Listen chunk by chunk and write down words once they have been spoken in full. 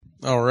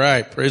All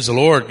right. Praise the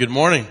Lord. Good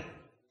morning.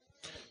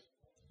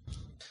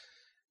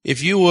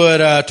 If you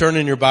would turn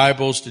in your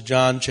Bibles to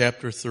John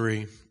chapter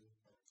 3.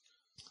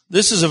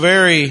 This is a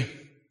very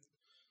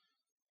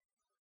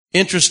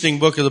interesting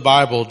book of the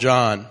Bible,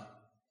 John.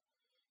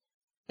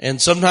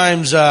 And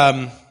sometimes,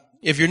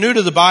 if you're new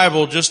to the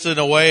Bible, just in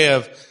a way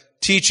of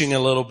teaching a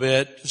little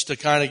bit, just to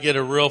kind of get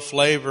a real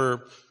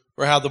flavor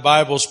for how the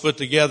Bible's put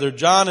together,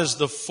 John is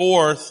the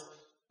fourth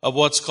of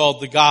what's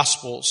called the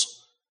Gospels.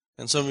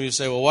 And some of you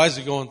say, well, why is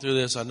he going through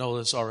this? I know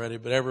this already,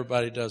 but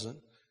everybody doesn't.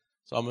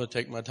 So I'm going to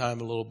take my time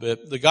a little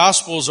bit. The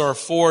Gospels are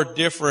four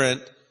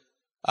different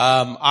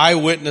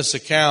eyewitness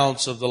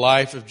accounts of the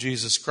life of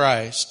Jesus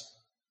Christ.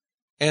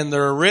 And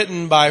they're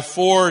written by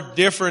four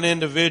different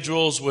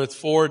individuals with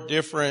four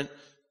different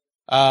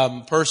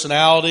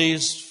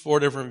personalities,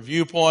 four different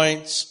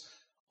viewpoints,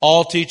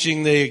 all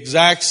teaching the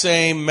exact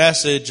same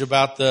message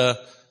about the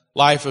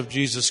life of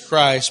Jesus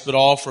Christ, but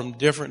all from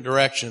different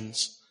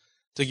directions,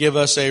 to give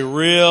us a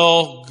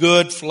real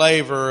good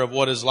flavor of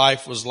what his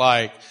life was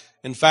like.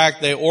 In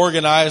fact, they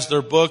organized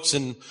their books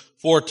in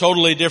four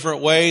totally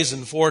different ways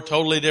and four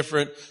totally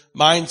different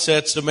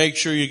mindsets to make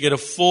sure you get a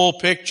full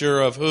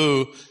picture of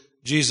who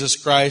Jesus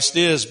Christ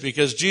is,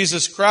 because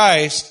Jesus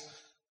Christ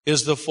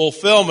is the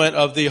fulfillment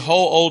of the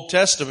whole Old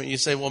Testament. You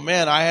say, well,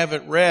 man, I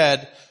haven't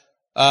read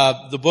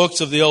the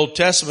books of the Old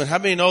Testament. How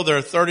many know there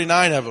are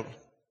 39 of them?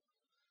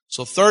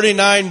 So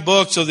 39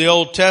 books of the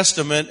Old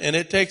Testament, and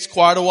it takes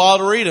quite a while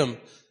to read them.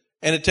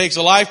 And it takes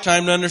a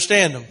lifetime to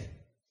understand them.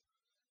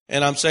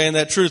 And I'm saying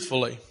that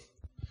truthfully.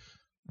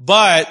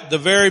 But the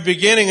very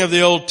beginning of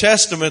the Old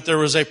Testament, there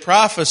was a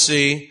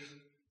prophecy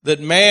that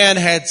man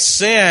had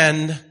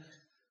sinned,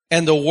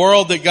 and the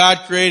world that God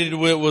created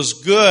was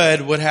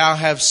good would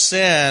have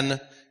sin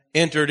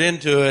entered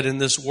into it,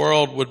 and this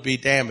world would be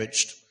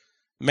damaged.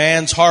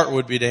 Man's heart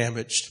would be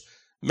damaged.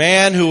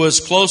 Man who was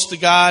close to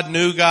God,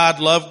 knew God,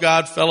 loved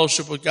God,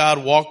 fellowship with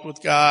God, walked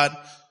with God,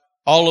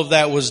 all of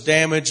that was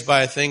damaged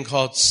by a thing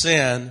called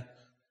sin.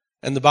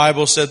 And the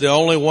Bible said the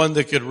only one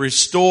that could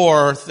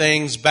restore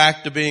things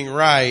back to being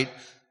right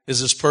is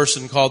this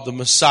person called the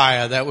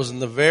Messiah. That was in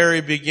the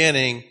very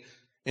beginning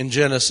in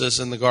Genesis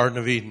in the Garden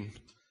of Eden.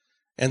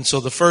 And so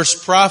the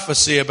first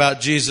prophecy about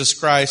Jesus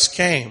Christ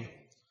came.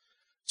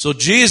 So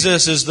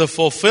Jesus is the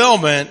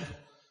fulfillment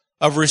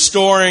of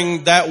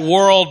restoring that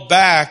world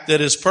back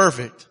that is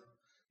perfect,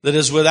 that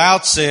is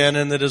without sin,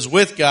 and that is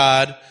with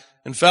God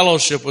and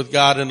fellowship with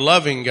God and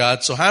loving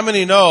God. So how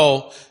many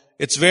know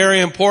it's very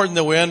important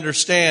that we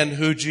understand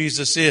who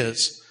Jesus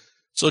is?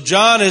 So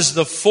John is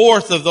the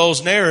fourth of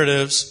those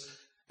narratives,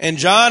 and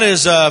John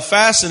is a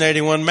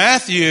fascinating one.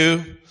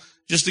 Matthew,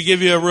 just to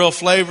give you a real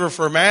flavor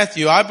for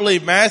Matthew, I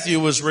believe Matthew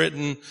was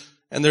written,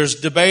 and there's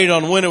debate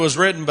on when it was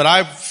written, but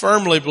I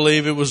firmly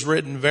believe it was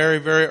written very,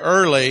 very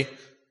early.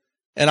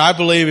 And I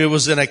believe it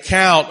was an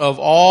account of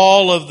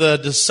all of the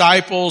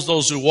disciples,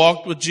 those who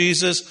walked with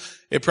Jesus.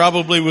 It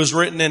probably was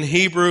written in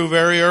Hebrew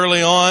very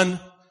early on.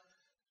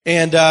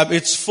 And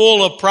it's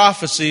full of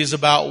prophecies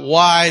about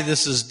why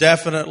this is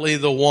definitely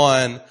the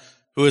one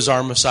who is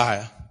our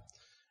Messiah.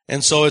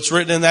 And so it's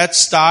written in that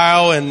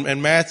style,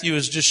 and Matthew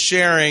is just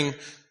sharing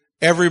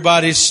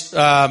everybody's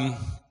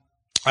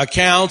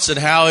accounts and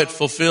how it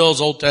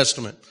fulfills Old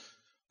Testament.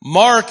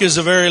 Mark is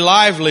a very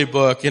lively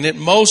book, and it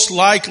most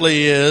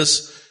likely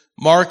is.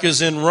 Mark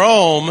is in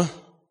Rome,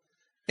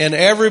 and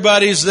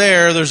everybody's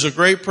there. There's a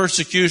great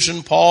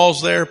persecution.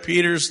 Paul's there,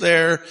 Peter's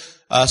there,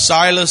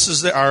 Silas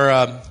is there,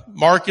 or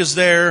Mark is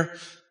there,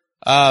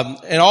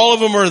 and all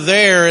of them are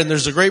there, and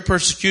there's a great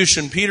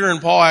persecution. Peter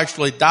and Paul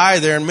actually die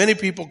there, and many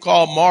people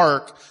call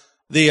Mark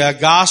the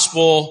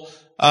gospel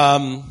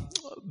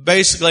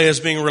basically as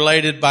being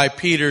related by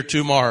Peter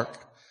to Mark.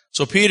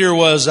 So Peter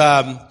was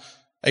a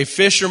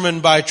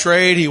fisherman by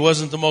trade. He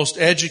wasn't the most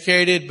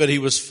educated, but he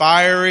was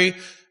fiery.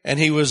 And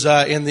he was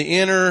in the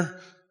inner,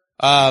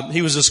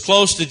 he was as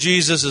close to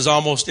Jesus as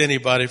almost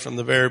anybody from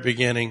the very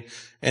beginning.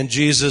 And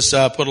Jesus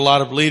put a lot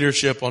of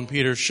leadership on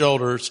Peter's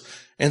shoulders.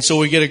 And so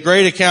we get a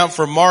great account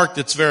from Mark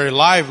that's very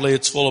lively.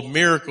 It's full of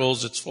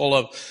miracles. It's full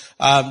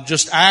of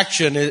just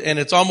action. And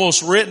it's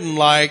almost written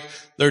like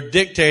they're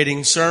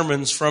dictating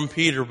sermons from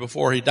Peter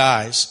before he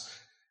dies.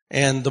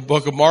 And the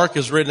book of Mark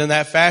is written in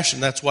that fashion.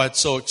 That's why it's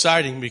so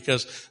exciting,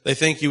 because they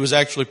think he was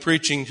actually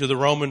preaching to the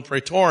Roman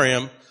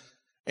Praetorium.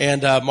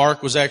 And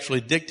Mark was actually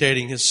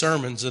dictating his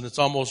sermons, and it's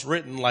almost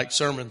written like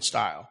sermon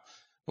style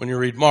when you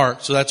read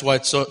Mark. So that's why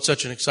it's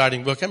such an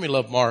exciting book. How many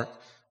love Mark?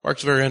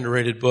 Mark's a very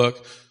underrated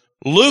book.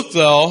 Luke,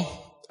 though,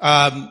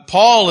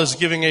 Paul is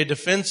giving a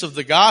defense of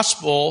the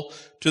gospel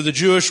to the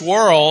Jewish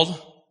world,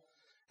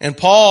 and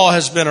Paul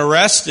has been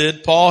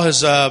arrested. Paul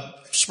has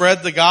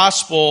spread the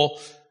gospel.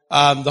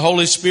 The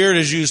Holy Spirit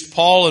has used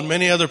Paul and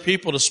many other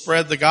people to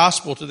spread the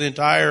gospel to the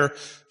entire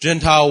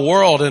Gentile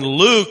world. And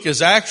Luke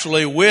is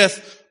actually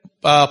with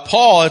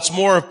Paul. It's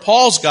more of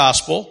Paul's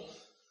gospel.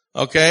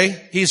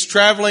 Okay. He's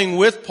traveling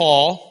with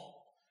Paul,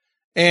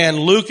 and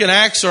Luke and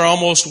Acts are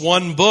almost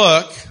one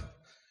book,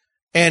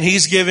 and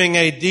he's giving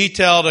a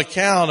detailed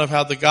account of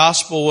how the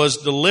gospel was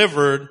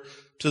delivered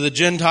to the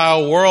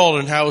Gentile world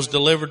and how it was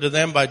delivered to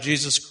them by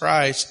Jesus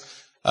Christ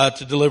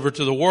to deliver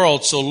to the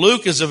world. So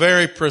Luke is a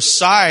very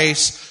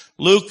precise,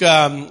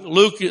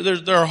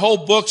 there are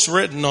whole books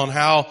written on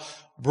how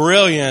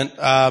brilliant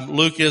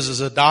Luke is as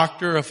a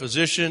doctor, a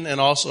physician,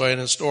 and also an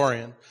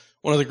historian.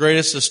 One of the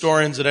greatest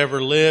historians that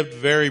ever lived,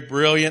 very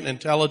brilliant,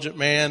 intelligent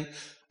man.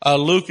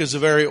 Luke is a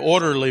very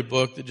orderly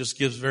book that just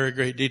gives very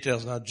great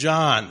details. Now,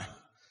 John,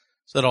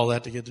 said all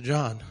that to get to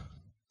John.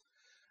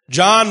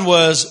 John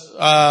was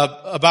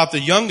about the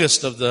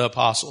youngest of the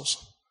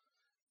apostles.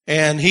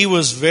 And he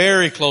was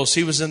very close.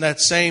 He was in that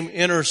same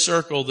inner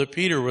circle that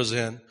Peter was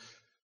in.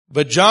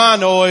 But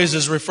John always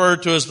is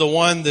referred to as the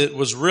one that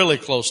was really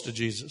close to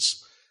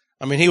Jesus.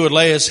 I mean, he would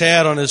lay his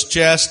head on his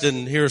chest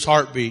and hear his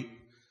heartbeat.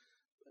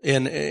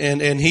 And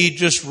he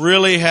just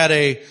really had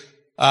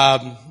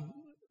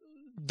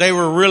they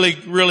were really,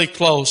 really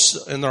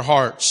close in their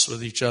hearts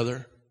with each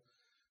other.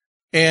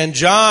 And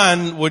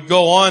John would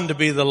go on to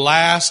be the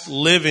last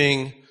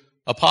living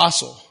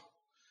apostle.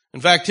 In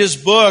fact, his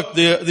book,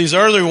 these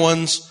early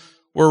ones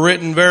were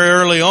written very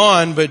early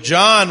on, but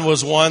John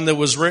was one that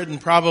was written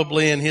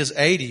probably in his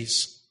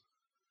 80s.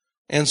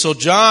 And so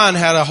John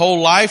had a whole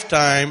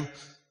lifetime.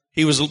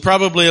 He was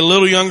probably a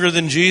little younger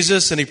than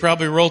Jesus, and he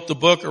probably wrote the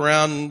book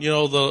around,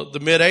 the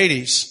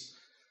mid-80s.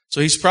 So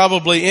he's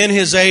probably in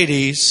his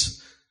 80s.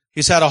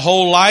 He's had a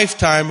whole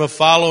lifetime of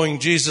following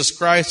Jesus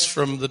Christ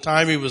from the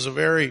time he was a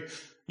very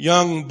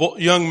young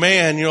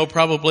man,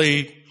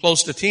 probably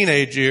close to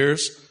teenage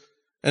years.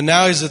 And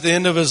now he's at the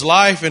end of his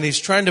life, and he's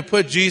trying to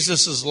put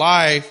Jesus'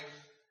 life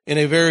in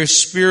a very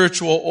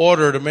spiritual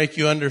order to make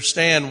you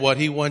understand what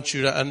he wants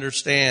you to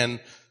understand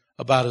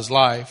about his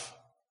life.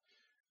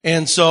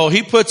 And so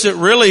he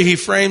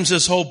frames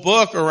this whole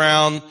book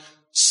around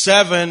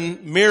 7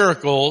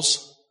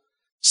 miracles,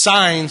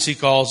 signs he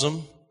calls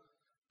them,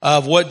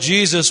 of what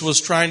Jesus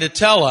was trying to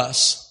tell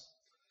us.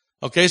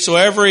 Okay, so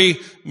every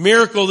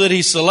miracle that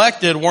he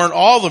selected weren't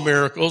all the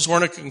miracles,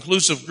 weren't a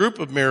conclusive group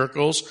of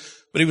miracles,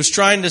 but he was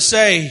trying to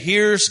say,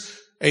 here's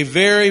a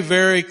very,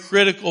 very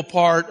critical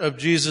part of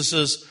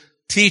Jesus'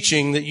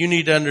 teaching that you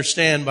need to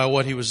understand by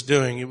what he was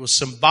doing. It was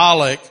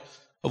symbolic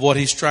of what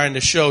he's trying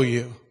to show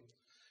you.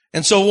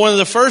 And so one of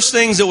the first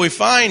things that we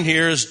find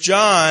here is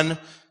John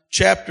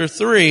chapter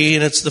 3,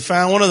 and it's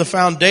one of the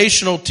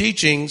foundational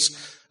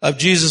teachings of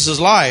Jesus'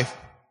 life.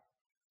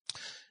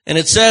 And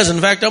it says,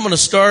 in fact, I'm going to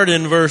start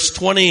in verse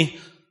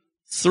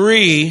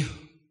 23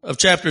 of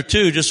chapter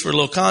 2, just for a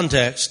little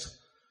context.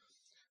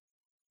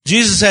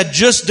 Jesus had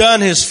just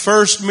done his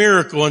first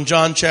miracle in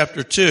John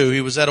chapter 2. He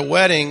was at a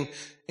wedding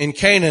in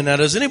Cana. Now,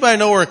 does anybody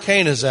know where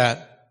Cana's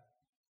at?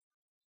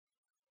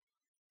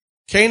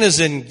 Cana's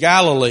in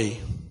Galilee.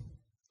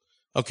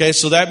 Okay,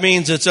 so that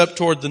means it's up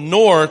toward the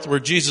north where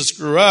Jesus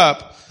grew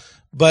up,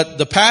 but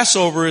the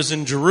Passover is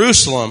in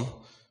Jerusalem,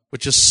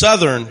 which is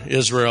southern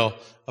Israel,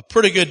 a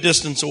pretty good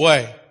distance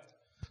away.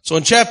 So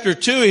in chapter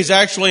 2, he's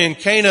actually in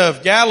Cana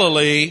of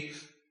Galilee,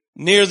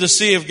 near the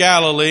Sea of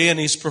Galilee, and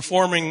he's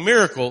performing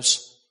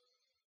miracles.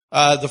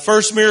 The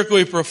first miracle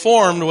he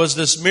performed was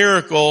this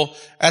miracle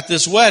at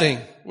this wedding,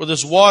 where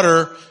this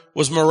water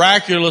was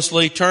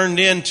miraculously turned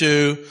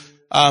into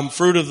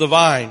fruit of the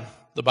vine,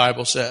 the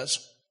Bible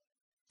says.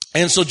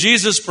 And so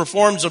Jesus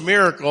performs a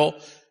miracle.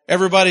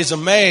 Everybody's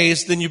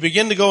amazed. Then you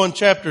begin to go in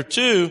chapter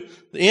 2,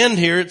 the end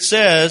here, it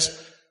says,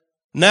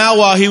 now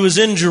while he was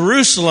in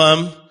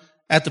Jerusalem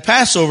at the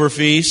Passover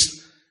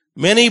feast,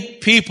 many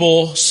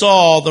people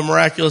saw the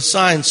miraculous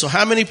signs. So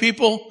how many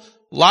people?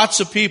 Lots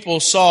of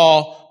people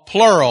saw,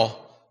 plural,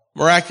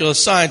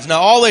 miraculous signs. Now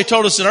all they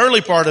told us in the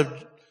early part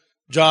of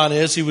John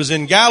is he was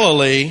in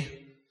Galilee,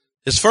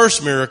 his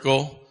first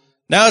miracle.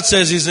 Now it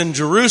says he's in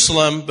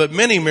Jerusalem, but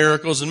many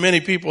miracles and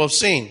many people have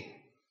seen.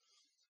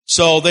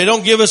 So they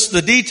don't give us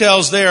the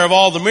details there of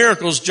all the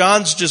miracles.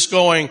 John's just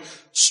going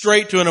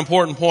straight to an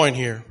important point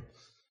here.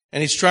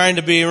 And he's trying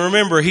to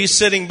remember, he's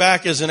sitting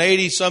back as an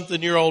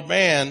 80-something-year-old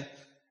man,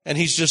 and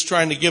he's just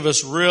trying to give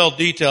us real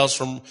details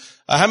from,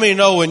 how many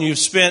know when you've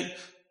spent,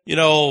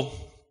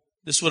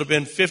 this would have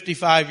been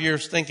 55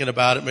 years thinking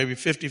about it, maybe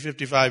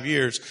 55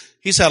 years.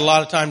 He's had a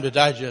lot of time to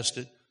digest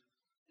it.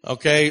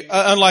 Okay?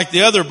 Unlike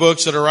the other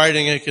books that are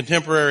writing in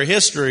contemporary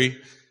history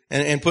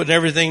and putting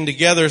everything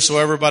together so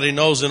everybody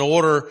knows in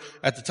order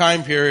at the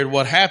time period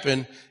what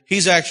happened,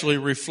 he's actually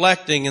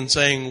reflecting and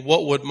saying,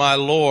 what would my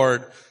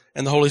Lord,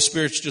 and the Holy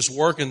Spirit's just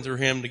working through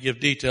him to give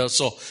details.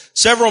 So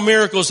several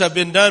miracles have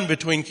been done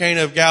between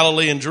Cana of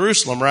Galilee and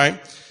Jerusalem, right?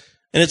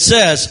 And it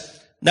says,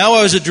 now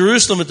I was at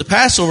Jerusalem at the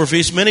Passover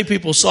feast. Many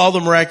people saw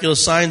the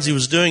miraculous signs he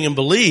was doing and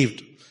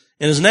believed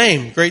in his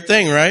name. Great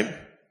thing, right?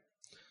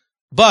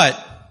 But,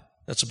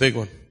 that's a big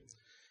one,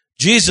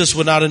 Jesus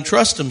would not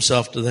entrust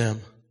himself to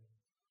them.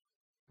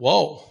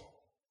 Whoa.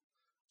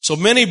 So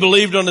many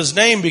believed on his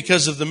name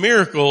because of the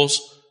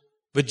miracles,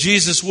 but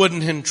Jesus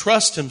wouldn't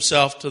entrust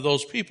himself to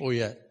those people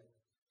yet.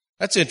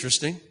 That's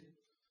interesting.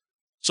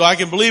 So I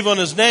can believe on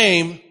his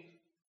name,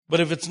 but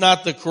if it's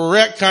not the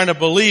correct kind of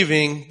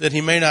believing, then he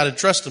may not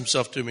entrust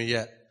himself to me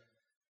yet.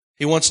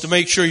 He wants to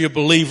make sure you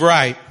believe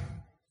right.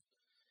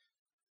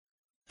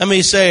 Let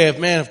me say,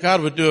 if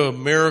God would do a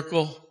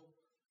miracle,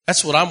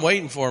 that's what I'm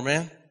waiting for,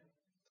 man.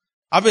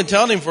 I've been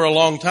telling him for a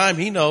long time.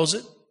 He knows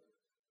it.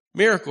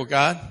 Miracle,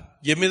 God.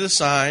 Give me the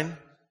sign.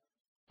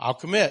 I'll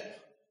commit.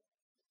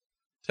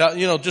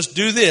 Just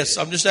do this.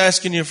 I'm just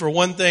asking you for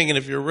one thing, and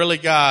if you're really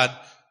God,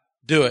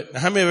 do it. Now,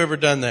 how many have ever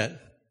done that?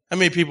 How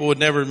many people would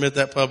never admit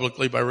that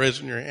publicly by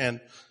raising your hand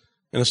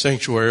in a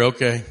sanctuary?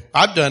 Okay.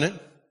 I've done it.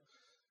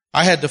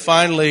 I had to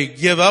finally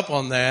give up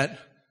on that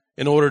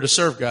in order to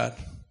serve God.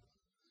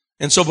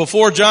 And so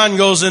before John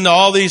goes into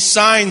all these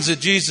signs that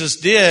Jesus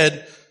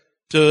did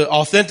to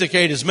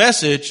authenticate his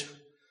message,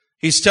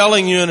 he's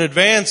telling you in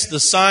advance the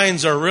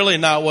signs are really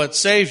not what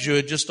saves you.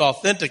 It just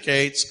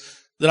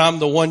authenticates that I'm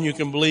the one you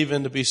can believe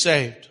in to be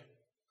saved.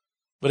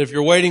 But if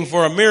you're waiting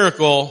for a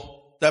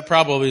miracle, that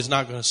probably is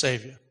not going to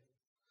save you.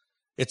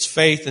 It's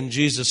faith in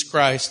Jesus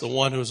Christ, the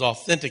one who is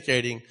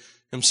authenticating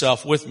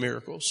himself with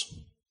miracles.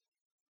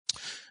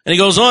 And he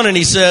goes on and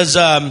he says,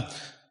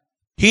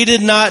 he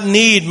did not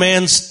need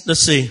man's,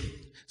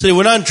 So he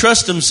would not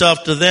entrust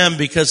himself to them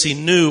because he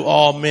knew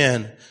all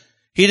men.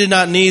 He did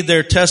not need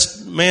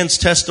man's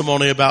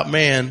testimony about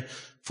man,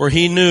 for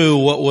he knew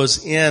what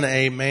was in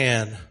a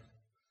man.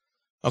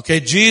 Okay,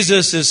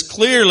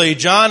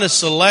 John has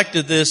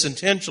selected this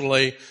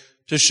intentionally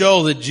to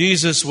show that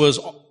Jesus was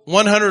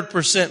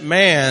 100%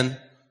 man,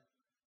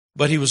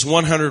 but he was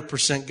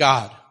 100%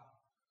 God.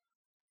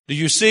 Do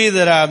you see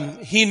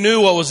that he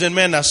knew what was in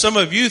man? Now, some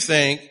of you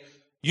think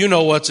you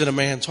know what's in a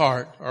man's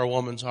heart or a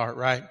woman's heart,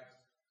 right?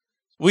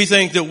 We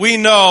think that we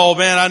know,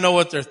 man, I know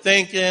what they're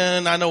thinking,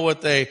 I know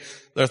what their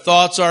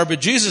thoughts are,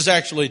 but Jesus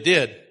actually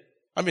did.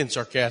 I'm being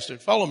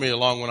sarcastic. Follow me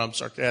along when I'm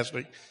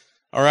sarcastic.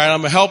 All right,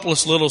 I'm a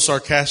helpless little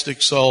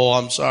sarcastic soul.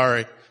 I'm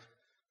sorry.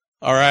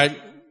 All right.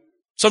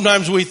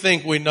 Sometimes we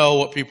think we know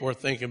what people are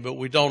thinking, but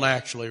we don't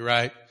actually,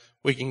 right?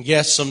 We can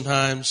guess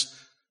sometimes.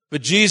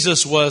 But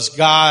Jesus was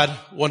God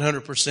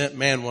 100%,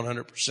 man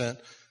 100%.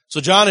 So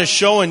John is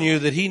showing you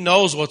that he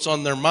knows what's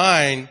on their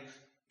mind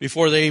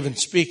before they even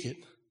speak it.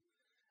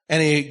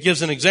 And he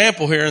gives an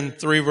example here in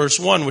 3 verse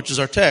 1, which is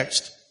our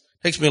text.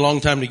 Takes me a long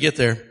time to get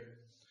there.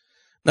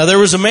 Now there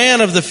was a man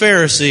of the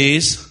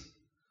Pharisees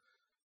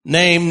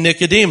named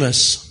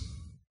Nicodemus,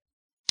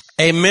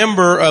 a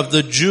member of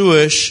the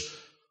Jewish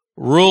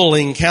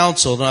ruling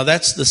council. Now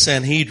that's the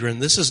Sanhedrin.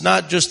 This is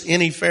not just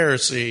any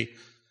Pharisee.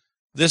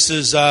 This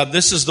is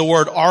the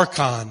word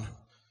archon.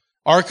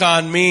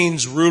 Archon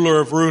means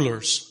ruler of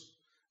rulers.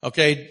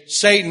 Okay.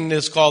 Satan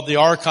is called the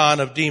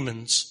archon of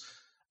demons.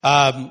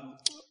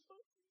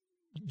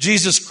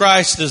 Jesus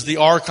Christ is the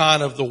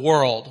archon of the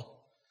world.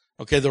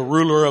 Okay. The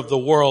ruler of the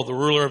world, the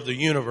ruler of the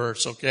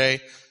universe. Okay.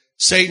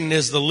 Satan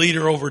is the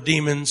leader over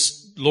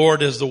demons.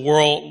 Lord is the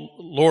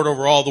Lord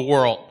over all the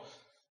world,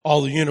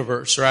 all the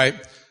universe, right?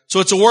 So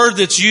it's a word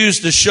that's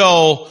used to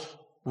show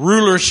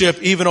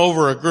rulership even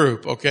over a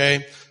group,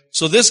 okay?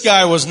 So this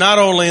guy was not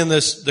only in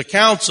the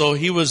council,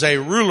 he was a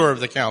ruler of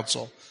the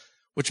council,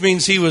 which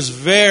means he was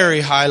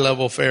very high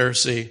level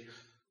Pharisee,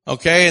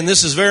 okay? And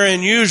this is very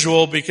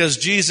unusual because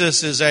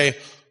Jesus is a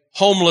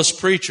homeless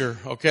preacher,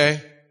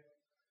 okay?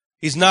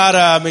 He's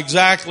not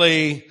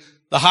exactly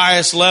the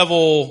highest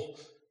level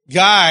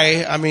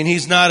guy. I mean,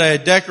 he's not a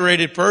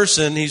decorated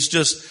person. He's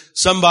just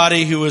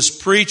somebody who is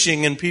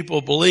preaching and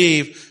people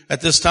believe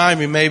at this time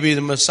he may be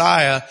the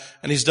Messiah,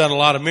 and he's done a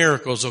lot of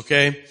miracles,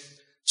 okay?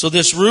 So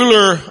this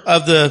ruler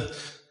of the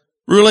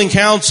ruling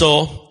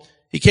council,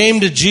 he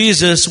came to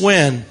Jesus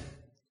when?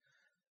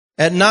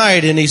 At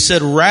night, and he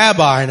said,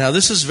 Rabbi. Now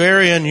this is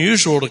very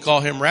unusual to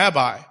call him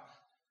Rabbi.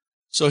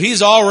 So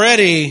he's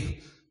already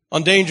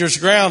on dangerous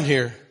ground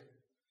here.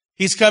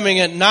 He's coming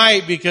at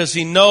night because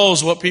he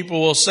knows what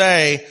people will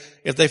say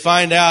if they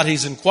find out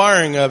he's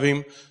inquiring of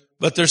him.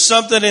 But there's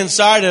something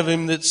inside of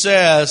him that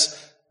says,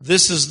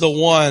 this is the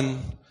one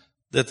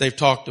that they've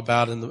talked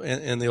about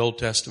in the Old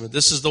Testament.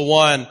 This is the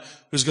one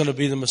who's going to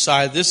be the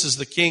Messiah. This is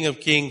the King of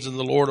Kings and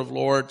the Lord of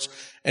Lords.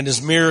 And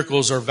his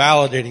miracles are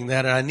validating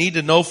that. And I need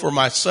to know for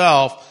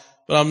myself,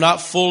 but I'm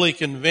not fully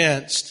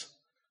convinced.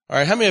 All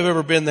right, how many have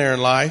ever been there in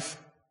life?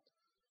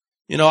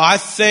 You know, I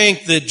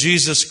think that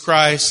Jesus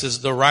Christ is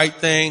the right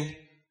thing.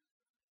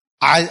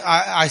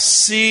 I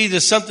see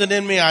there's something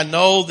in me. I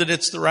know that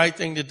it's the right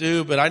thing to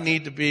do, but I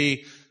need to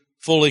be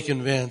fully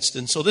convinced.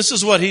 And so this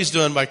is what he's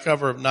doing by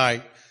cover of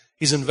night.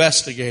 He's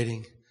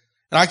investigating.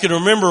 And I can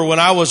remember when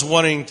I was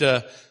wanting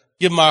to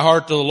give my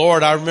heart to the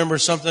Lord, I remember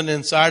something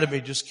inside of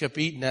me just kept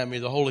eating at me.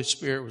 The Holy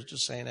Spirit was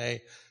just saying,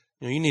 hey,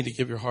 you need to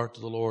give your heart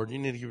to the Lord. You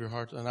need to give your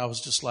heart to, and I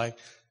was just like,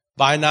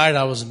 by night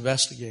I was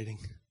investigating.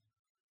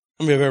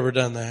 How many have ever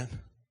done that?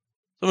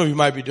 Some of you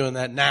might be doing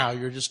that now.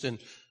 You're just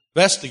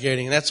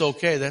investigating, and that's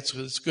okay.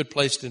 It's a good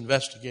place to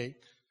investigate.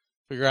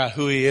 Figure out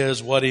who he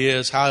is, what he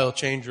is, how he'll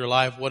change your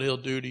life, what he'll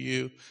do to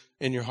you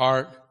in your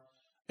heart.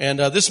 And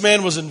this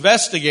man was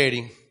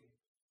investigating.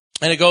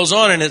 And it goes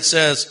on and it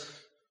says,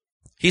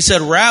 he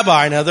said,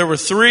 Rabbi. Now there were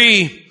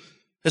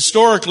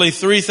historically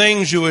three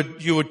things you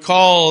would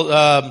call,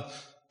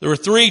 there were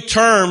three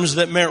terms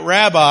that meant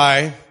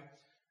rabbi.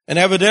 And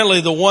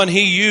evidently the one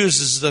he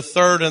used is the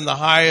third and the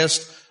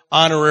highest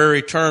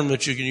honorary term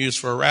that you can use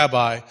for a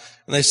rabbi.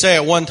 And they say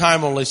at one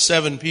time only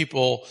 7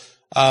 people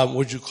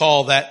would you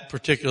call that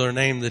particular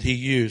name that he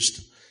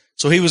used.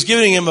 So he was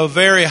giving him a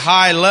very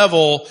high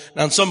level.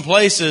 Now in some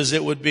places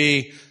it would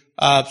be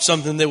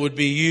something that would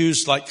be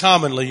used like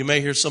commonly. You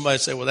may hear somebody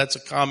say, well, that's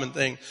a common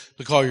thing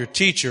to call your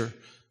teacher.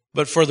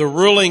 But for the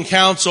ruling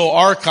council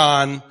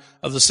archon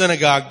of the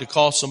synagogue to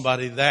call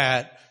somebody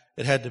that,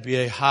 it had to be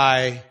a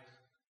high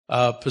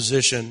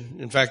position.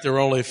 In fact, there were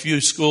only a few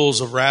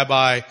schools of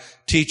rabbi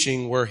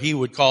teaching where he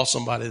would call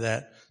somebody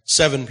that.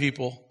 7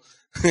 people,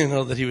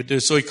 that he would do.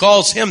 So he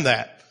calls him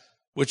that,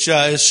 which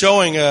is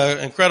showing an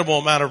incredible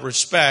amount of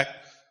respect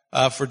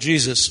for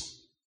Jesus.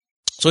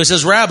 So he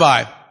says,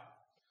 Rabbi.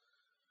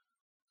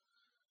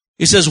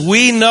 He says,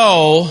 we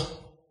know.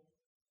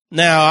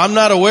 Now, I'm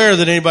not aware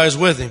that anybody's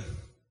with him.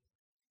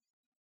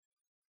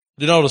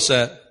 Did you notice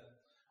that?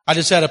 I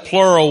just had a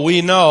plural,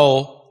 we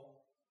know,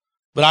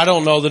 but I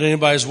don't know that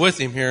anybody's with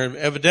him here.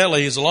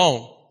 Evidently, he's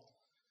alone.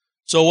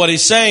 So what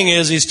he's saying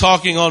is he's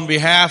talking on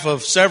behalf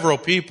of several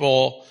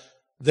people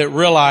that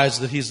realize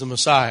that he's the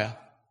Messiah.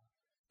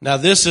 Now,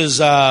 this is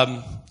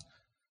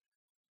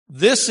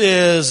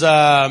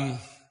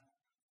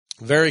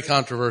very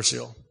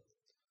controversial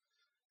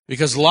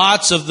because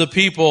lots of the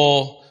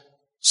people,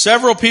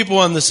 several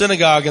people in the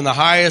synagogue in the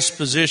highest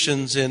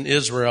positions in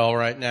Israel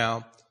right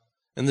now,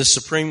 in the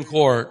Supreme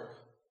Court,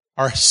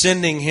 are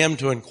sending him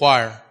to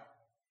inquire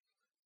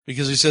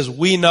because he says,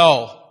 we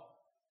know.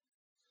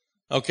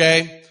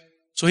 Okay?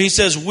 So he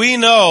says, we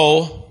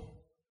know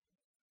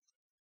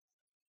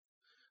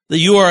that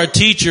you are a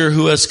teacher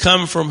who has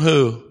come from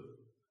who?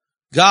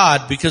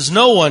 God, because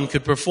no one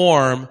could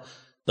perform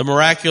the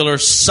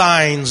miraculous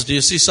signs. Do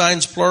you see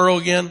signs plural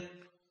again?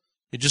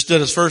 He just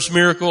did his first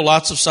miracle.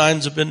 Lots of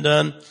signs have been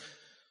done.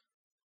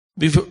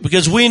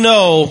 Because we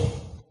know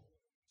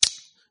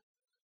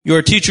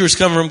your teacher has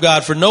come from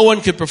God, for no one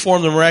could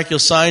perform the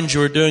miraculous signs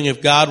you are doing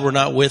if God were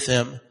not with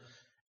him.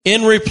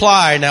 In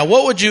reply, now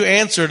what would you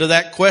answer to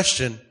that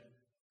question?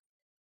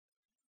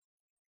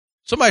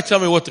 Somebody tell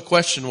me what the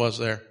question was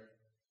there.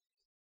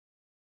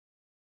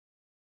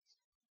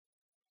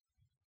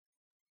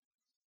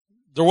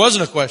 There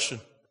wasn't a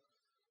question.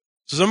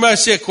 Does anybody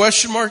see a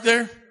question mark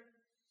there?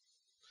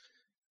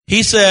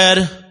 He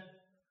said,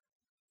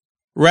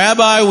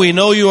 Rabbi, we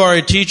know you are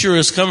a teacher who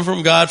has come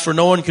from God, for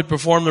no one could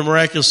perform the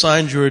miraculous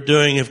signs you are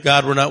doing if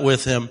God were not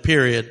with him,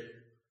 period.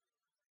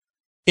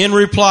 In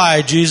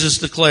reply, Jesus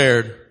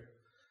declared,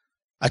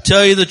 I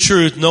tell you the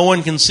truth, no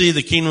one can see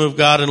the kingdom of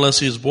God unless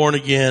he is born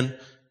again.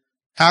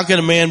 How can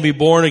a man be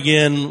born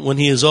again when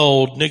he is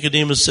old?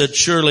 Nicodemus said,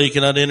 surely he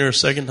cannot enter a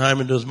second time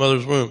into his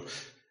mother's womb.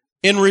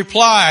 In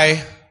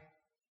reply,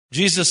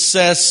 Jesus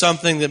says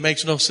something that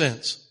makes no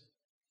sense.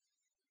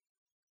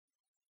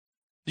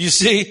 You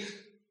see,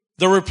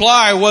 the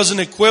reply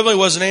wasn't equivalent,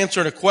 wasn't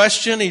answering a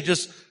question. He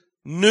just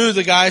knew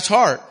the guy's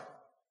heart.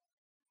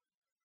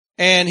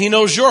 And he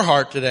knows your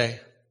heart today.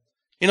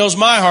 He knows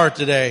my heart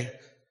today.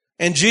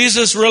 And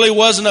Jesus really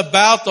wasn't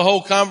about the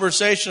whole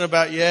conversation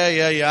about,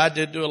 yeah, I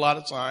did do a lot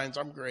of signs.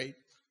 I'm great.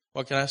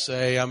 What can I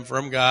say? I'm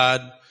from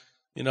God.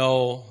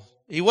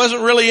 He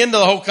wasn't really into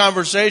the whole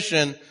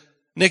conversation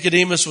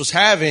Nicodemus was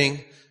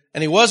having.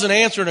 And he wasn't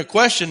answering a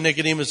question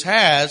Nicodemus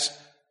has.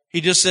 He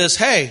just says,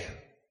 hey,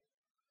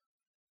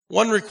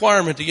 one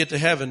requirement to get to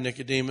heaven,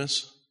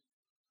 Nicodemus.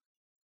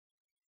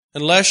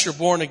 Unless you're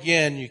born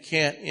again, you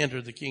can't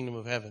enter the kingdom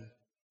of heaven.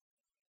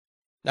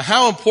 Now,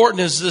 how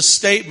important is this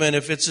statement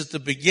if it's at the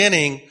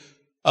beginning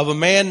of a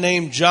man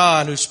named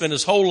John who spent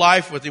his whole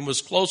life with him,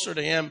 was closer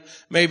to him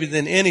maybe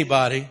than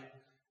anybody,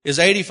 is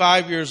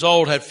 85 years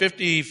old, had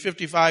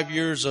 55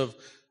 years of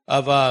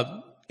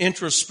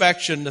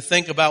introspection to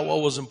think about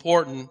what was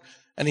important,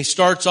 and he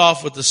starts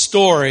off with the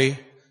story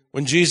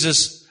when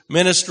Jesus'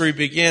 ministry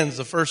begins.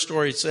 The first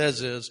story he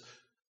says is,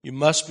 you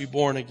must be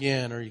born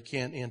again or you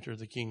can't enter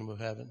the kingdom of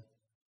heaven.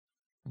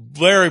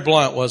 Very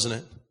blunt, wasn't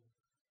it?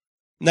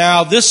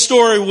 Now, this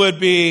story would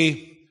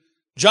be,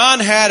 John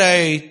had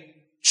a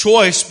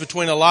choice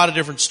between a lot of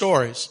different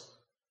stories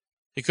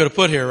he could have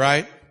put here,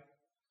 right?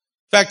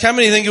 In fact, how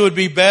many think it would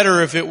be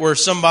better if it were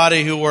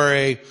somebody who were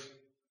a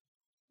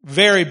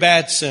very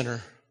bad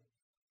sinner,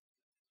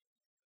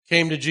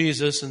 came to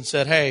Jesus and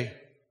said, hey,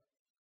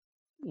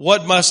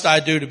 what must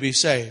I do to be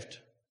saved?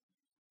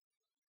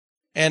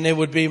 And it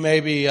would be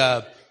maybe,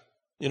 a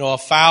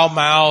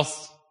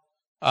foul-mouthed,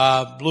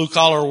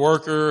 blue-collar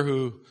worker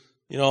who,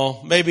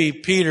 maybe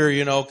Peter,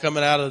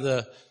 coming out of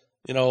the,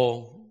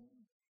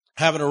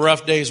 having a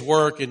rough day's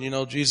work,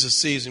 and, Jesus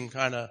sees him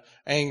kind of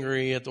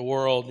angry at the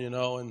world,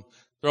 and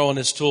throwing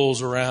his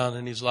tools around,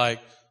 and he's like,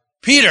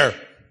 Peter,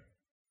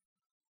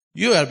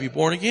 you got to be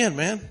born again,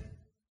 man.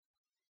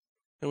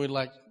 And we're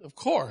like, of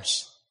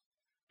course.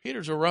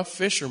 Peter's a rough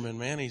fisherman,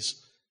 man.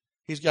 He's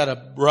got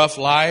a rough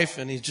life,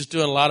 and he's just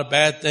doing a lot of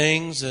bad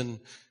things, and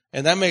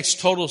that makes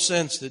total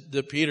sense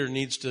that Peter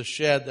needs to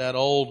shed that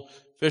old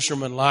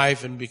fisherman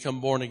life and become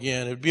born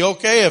again. It'd be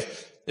okay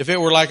if it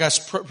were like I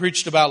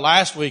preached about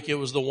last week, it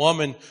was the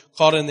woman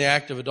caught in the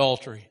act of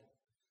adultery.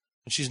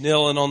 and she's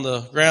kneeling on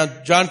the ground.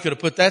 John could have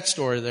put that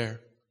story there.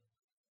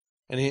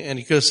 And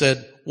he could have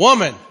said,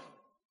 "Woman,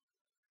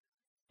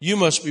 you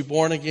must be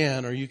born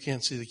again or you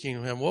can't see the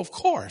kingdom of heaven." Well, of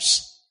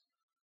course.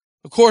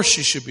 Of course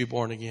she should be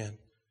born again.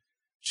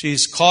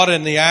 She's caught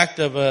in the act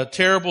of a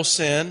terrible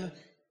sin,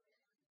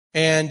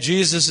 and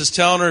Jesus is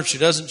telling her if she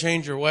doesn't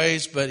change her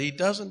ways, but he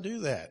doesn't do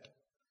that.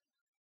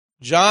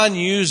 John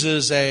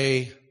uses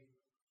a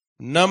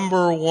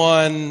number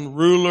one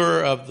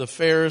ruler of the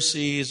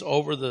Pharisees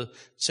over the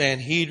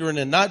Sanhedrin,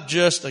 and not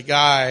just a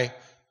guy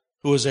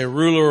who was a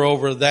ruler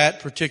over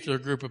that particular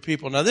group of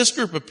people. Now, this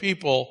group of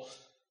people,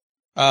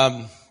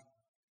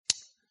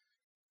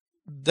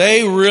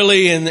 they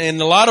really,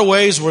 in a lot of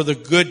ways, were the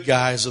good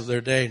guys of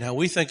their day. Now,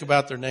 we think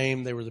about their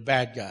name, they were the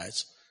bad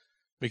guys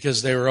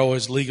because they were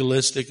always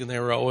legalistic and they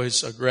were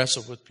always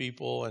aggressive with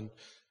people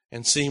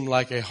and seemed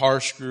like a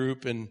harsh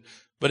group.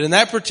 But in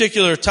that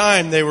particular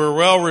time, they were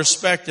well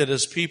respected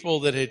as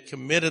people that had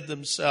committed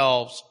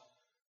themselves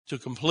to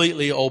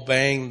completely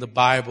obeying the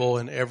Bible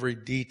in every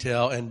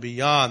detail and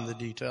beyond the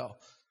detail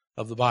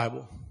of the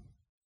Bible.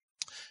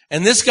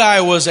 And this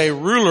guy was a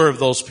ruler of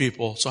those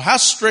people. So how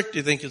strict do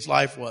you think his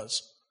life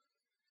was?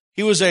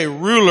 He was a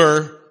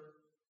ruler.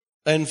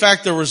 In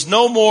fact, there was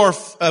no more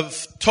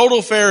of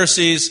total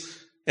Pharisees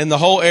in the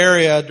whole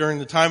area during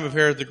the time of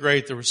Herod the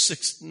Great. There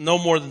was no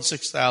more than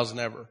 6,000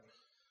 ever.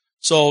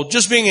 So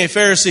just being a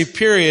Pharisee,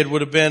 period,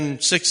 would have been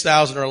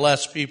 6,000 or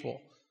less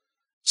people.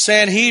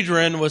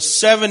 Sanhedrin was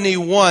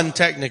 71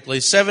 technically,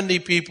 70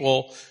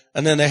 people,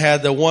 and then they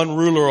had the one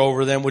ruler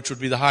over them, which would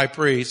be the high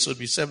priest, so it would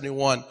be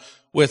 71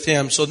 with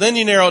him. So then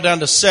you narrow it down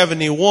to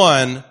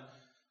 71,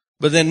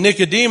 but then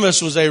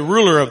Nicodemus was a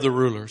ruler of the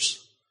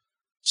rulers.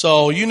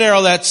 So you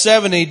narrow that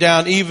 70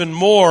 down even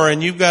more,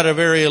 and you've got a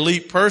very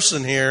elite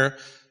person here,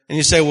 and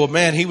you say, well,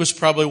 man, he was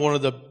probably one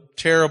of the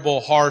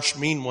terrible, harsh,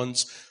 mean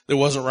ones that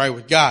wasn't right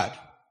with God.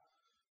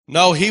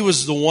 No, he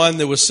was the one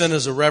that was sent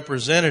as a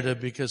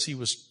representative because he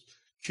was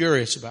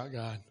curious about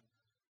God.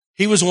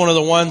 He was one of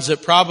the ones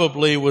that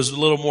probably was a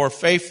little more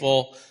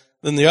faithful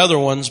than the other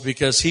ones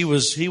because he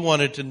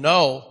wanted to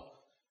know.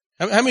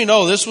 How many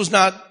know this was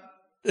not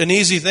an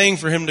easy thing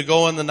for him to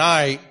go in the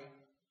night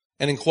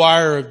and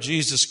inquire of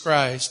Jesus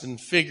Christ and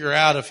figure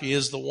out if he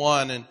is the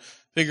one and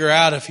figure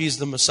out if he's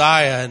the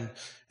Messiah.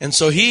 And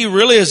so he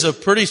really is a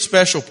pretty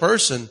special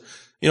person.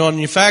 You know, and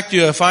in fact,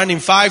 you find him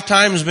 5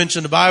 times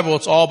mentioned in the Bible.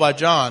 It's all by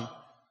John.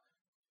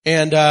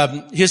 And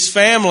his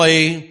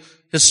family,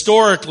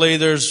 historically,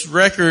 there's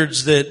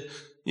records that,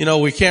 you know,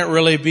 we can't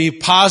really be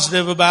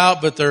positive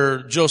about, but they're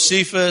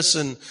Josephus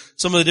and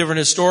some of the different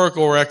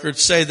historical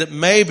records say that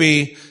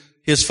maybe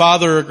his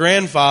father or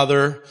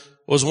grandfather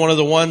was one of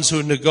the ones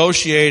who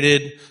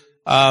negotiated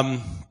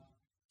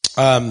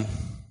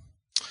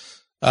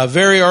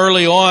very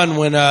early on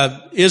when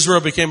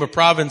Israel became a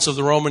province of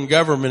the Roman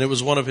government. It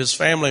was one of his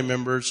family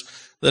members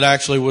that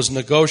actually was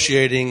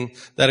negotiating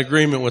that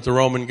agreement with the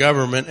Roman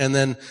government. And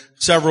then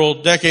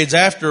several decades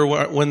after,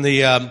 when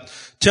the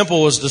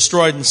temple was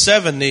destroyed in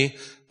 70,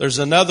 there's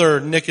another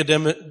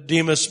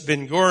Nicodemus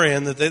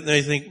Ben-Gurion that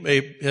they think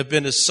may have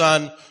been his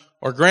son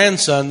or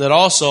grandson that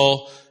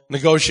also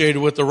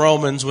negotiated with the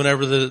Romans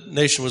whenever the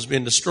nation was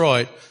being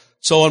destroyed.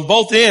 So on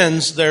both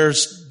ends,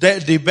 there's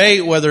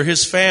debate whether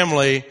his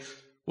family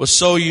was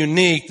so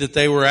unique that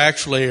they were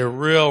actually a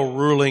real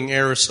ruling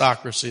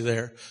aristocracy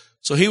there.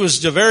 So he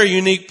was a very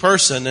unique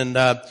person. And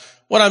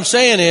what I'm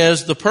saying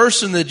is the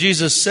person that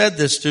Jesus said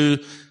this to,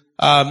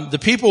 the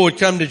people would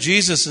come to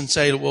Jesus and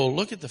say, well,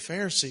 look at the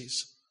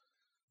Pharisees.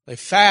 They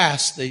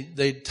fast,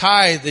 they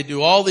tithe, they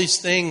do all these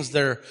things.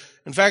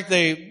 In fact,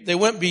 they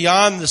went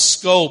beyond the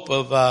scope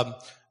of,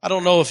 I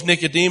don't know if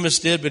Nicodemus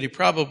did, but he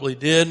probably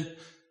did.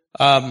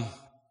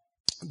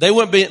 They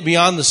went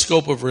beyond the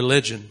scope of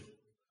religion.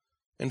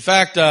 In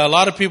fact, a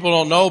lot of people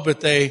don't know, but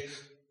they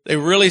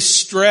really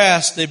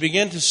they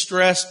began to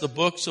stress the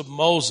books of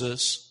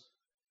Moses,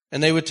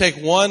 and they would take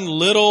one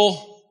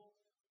little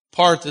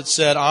part that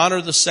said,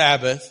 honor the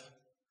Sabbath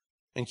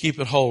and keep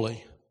it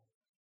holy.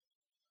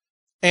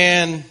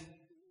 And,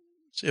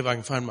 see if I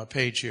can find my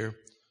page here.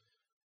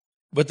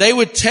 But they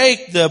would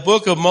take the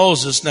book of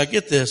Moses. Now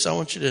get this, I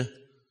want you to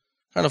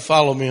kind of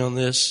follow me on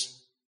this.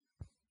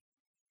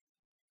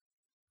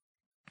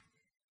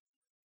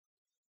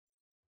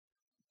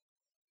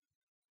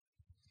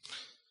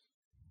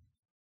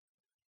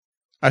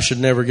 I should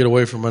never get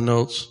away from my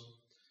notes.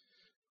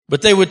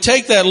 But they would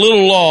take that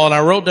little law, and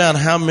I wrote down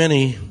how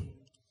many.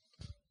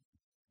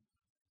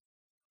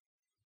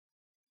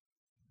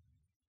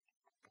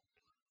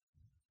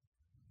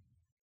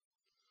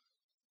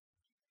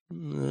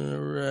 All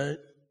right.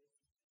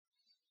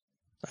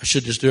 I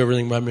should just do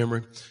everything by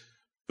memory.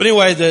 But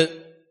anyway,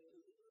 the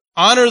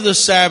honor the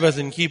Sabbath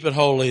and keep it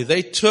holy.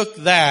 They took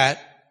that,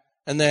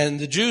 and then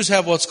the Jews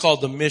have what's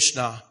called the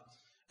Mishnah.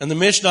 And the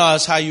Mishnah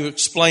is how you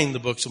explain the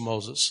books of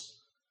Moses.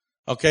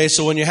 Okay,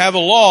 so when you have a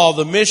law,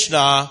 the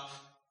Mishnah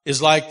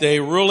is like the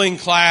ruling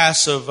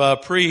class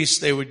of priests.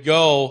 They would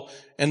go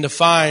and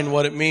define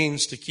what it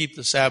means to keep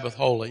the Sabbath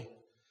holy.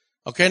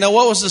 Okay, now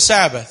what was the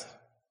Sabbath?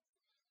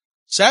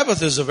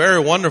 Sabbath is a very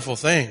wonderful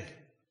thing.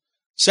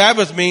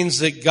 Sabbath means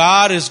that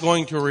God is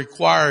going to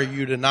require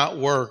you to not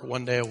work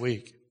one day a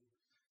week.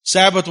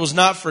 Sabbath was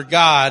not for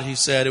God, he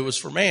said, it was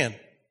for man.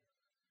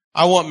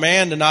 I want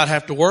man to not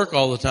have to work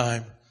all the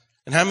time.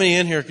 And how many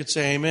in here could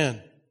say amen?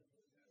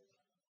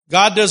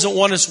 God doesn't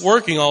want us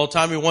working all the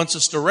time. He wants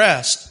us to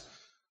rest.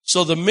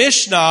 So the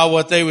Mishnah,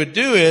 what they would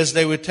do is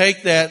they would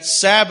take that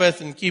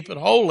Sabbath and keep it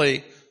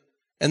holy,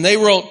 and they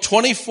wrote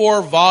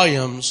 24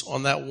 volumes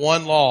on that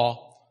one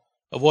law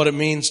of what it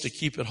means to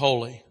keep it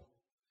holy.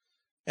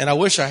 And I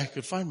wish I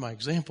could find my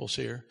examples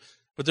here.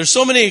 But there's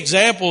so many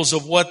examples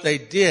of what they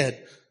did.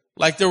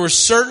 Like there were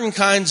certain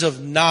kinds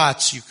of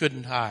knots you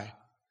couldn't tie.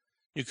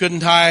 You couldn't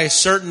tie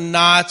certain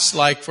knots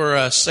like for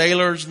a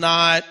sailor's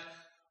knot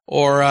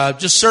or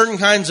just certain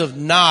kinds of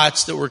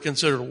knots that were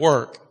considered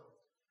work.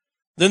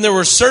 Then there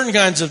were certain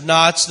kinds of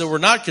knots that were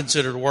not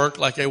considered work,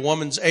 like a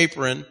woman's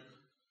apron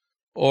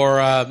or,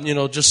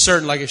 just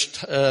certain, like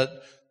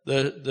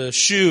the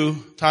shoe,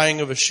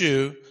 tying of a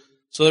shoe.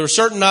 So there were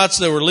certain knots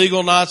that were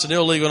legal knots and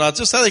illegal knots.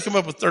 That's how they come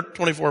up with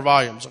 24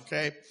 volumes,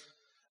 okay?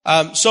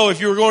 So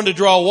if you were going to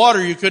draw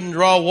water, you couldn't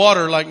draw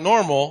water like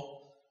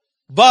normal,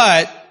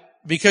 but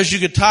because you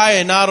could tie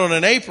a knot on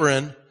an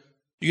apron,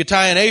 you could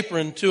tie an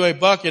apron to a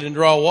bucket and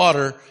draw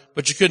water,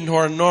 but you couldn't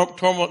tie a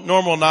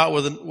normal knot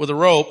with a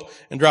rope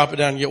and drop it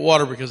down and get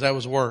water because that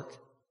was work.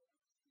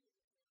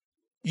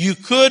 You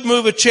could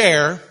move a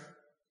chair,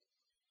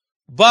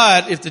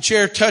 but if the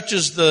chair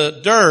touches the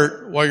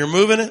dirt while you're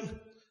moving it,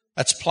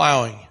 that's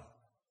plowing.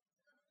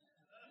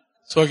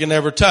 So it can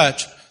never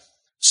touch.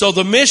 So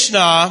the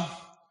Mishnah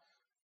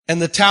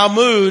and the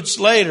Talmuds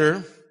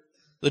later,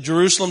 the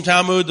Jerusalem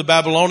Talmud, the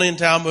Babylonian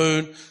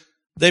Talmud,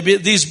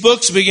 these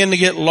books begin to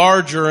get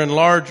larger and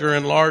larger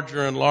and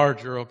larger and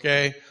larger,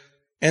 okay?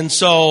 And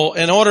so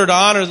in order to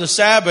honor the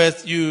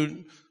Sabbath,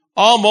 you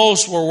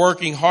almost were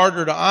working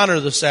harder to honor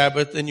the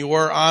Sabbath than you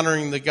were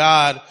honoring the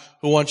God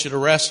who wants you to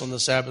rest on the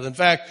Sabbath. In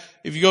fact,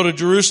 if you go to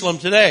Jerusalem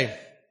today,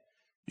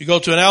 you go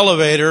to an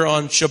elevator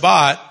on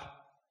Shabbat,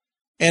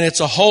 and it's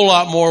a whole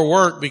lot more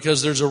work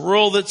because there's a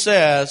rule that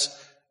says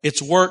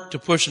it's work to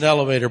push an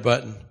elevator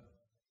button.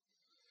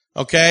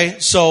 Okay?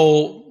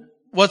 So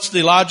what's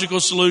the logical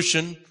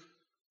solution?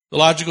 The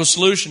logical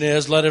solution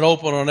is let it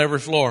open on every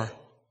floor.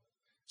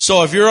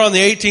 So if you're on the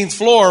 18th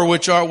floor,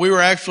 we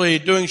were actually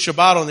doing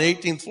Shabbat on the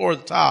 18th floor at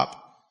the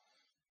top.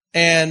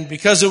 And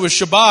because it was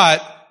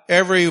Shabbat,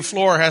 every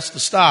floor has to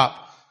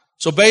stop.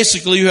 So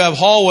basically you have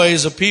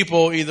hallways of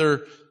people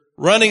either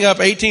running up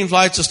 18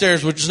 flights of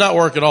stairs, which does not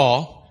work at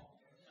all,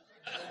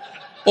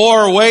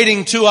 or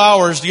waiting 2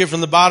 hours to get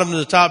from the bottom to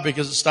the top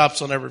because it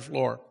stops on every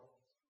floor.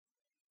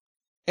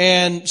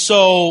 And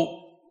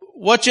so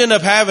what you end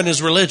up having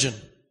is religion.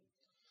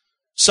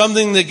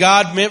 Something that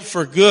God meant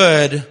for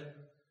good,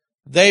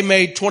 they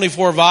made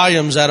 24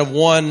 volumes out of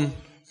one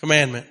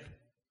commandment.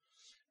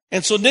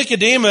 And so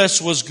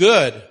Nicodemus was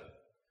good.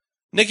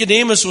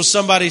 Nicodemus was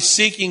somebody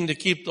seeking to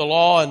keep the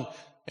law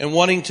and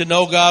wanting to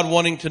know God,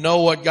 wanting to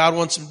know what God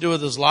wants him to do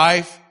with his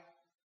life.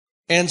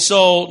 And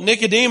so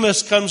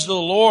Nicodemus comes to the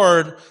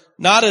Lord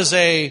not as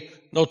a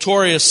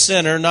notorious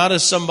sinner, not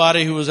as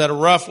somebody who was at a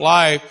rough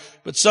life,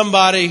 but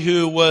somebody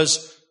who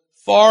was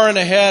far and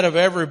ahead of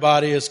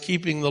everybody as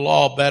keeping the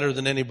law better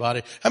than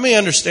anybody. How many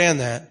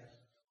understand that?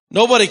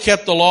 Nobody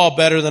kept the law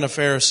better than a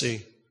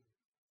Pharisee.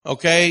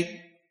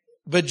 Okay?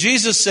 But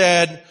Jesus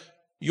said,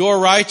 your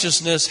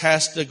righteousness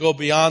has to go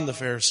beyond the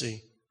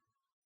Pharisee.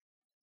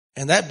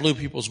 And that blew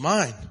people's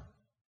mind.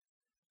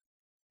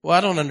 Well,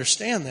 I don't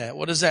understand that.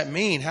 What does that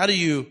mean?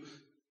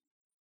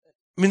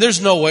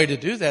 There's no way to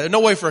do that. There's no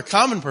way for a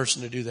common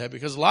person to do that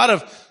because a lot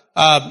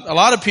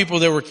of people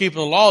that were keeping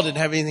the law didn't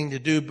have anything to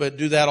do but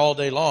do that all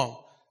day long.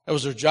 That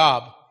was their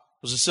job,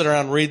 was to sit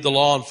around and read the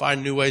law and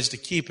find new ways to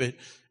keep it.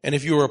 And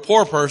if you were a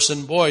poor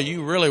person, boy,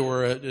 you really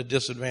were at a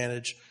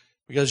disadvantage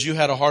because you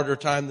had a harder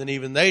time than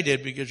even they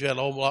did because you had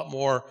a whole lot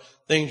more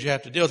things you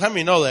have to deal with. How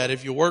many know that?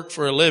 If you work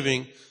for a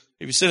living,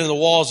 if you sit in the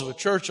walls of a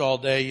church all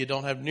day, you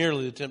don't have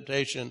nearly the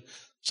temptation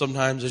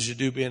sometimes as you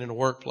do being in a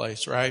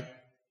workplace, right?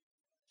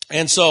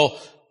 And so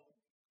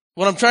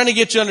what I'm trying to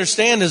get you to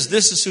understand is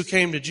this is who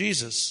came to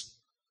Jesus.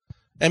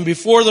 And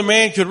before the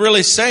man could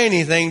really say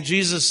anything,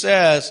 Jesus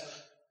says,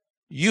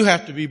 you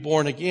have to be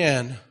born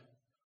again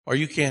or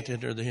you can't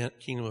enter the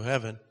kingdom of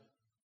heaven.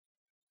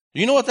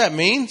 Do you know what that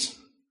means?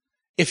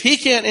 If he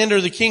can't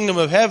enter the kingdom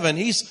of heaven,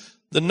 he's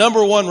the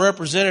number one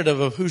representative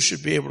of who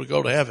should be able to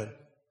go to heaven.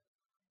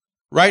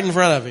 Right in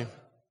front of him.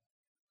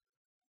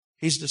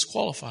 He's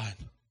disqualified.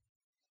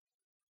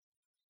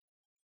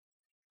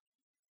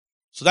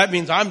 So that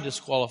means I'm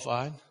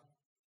disqualified.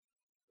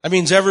 That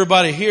means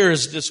everybody here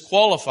is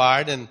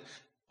disqualified. And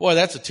boy,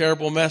 that's a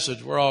terrible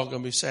message. We're all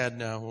going to be sad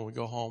now when we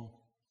go home.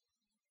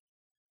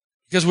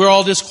 Because we're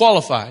all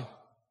disqualified.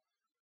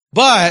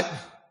 But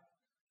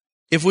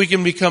if we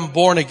can become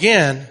born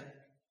again,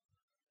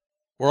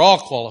 we're all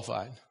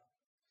qualified.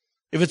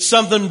 If it's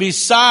something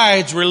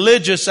besides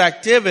religious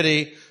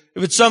activity,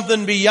 if it's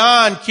something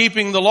beyond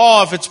keeping the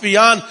law, if it's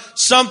beyond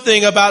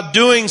something about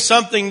doing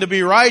something to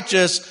be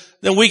righteous,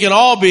 then we can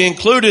all be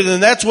included.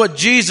 And that's what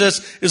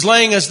Jesus is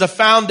laying as the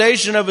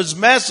foundation of his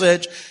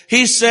message.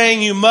 He's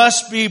saying you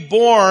must be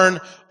born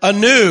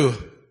anew.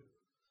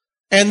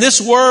 And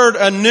this word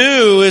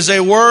anew is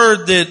a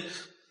word that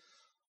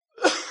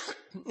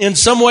in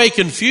some way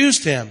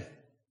confused him.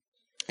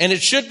 And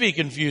it should be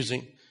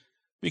confusing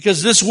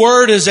because this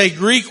word is a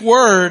Greek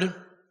word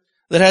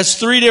that has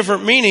 3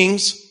 different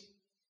meanings.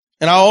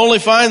 And I'll only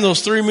find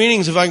those 3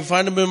 meanings if I can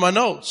find them in my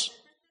notes.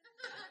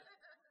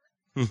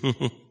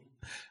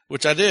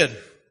 Which I did.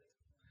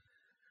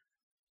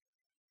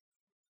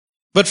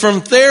 But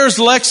from Thayer's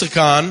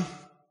lexicon,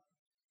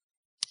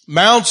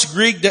 Mounce's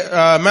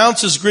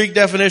Greek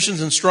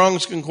definitions and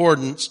Strong's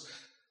concordance,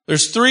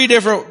 there's 3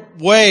 different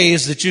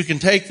ways that you can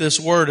take this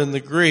word in the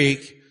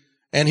Greek,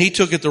 and he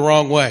took it the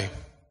wrong way.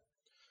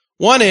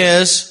 One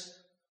is,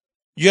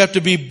 you have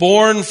to be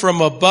born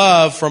from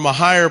above, from a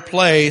higher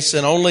place,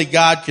 and only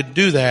God could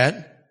do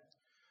that.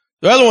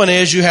 The other one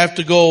is, you have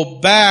to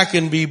go back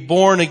and be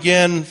born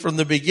again from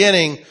the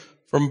beginning,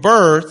 from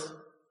birth,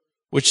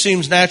 which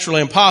seems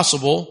naturally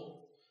impossible.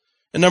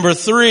 And number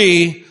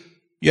 3,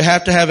 you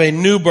have to have a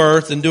new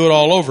birth and do it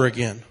all over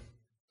again.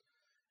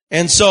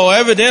 And so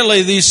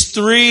evidently these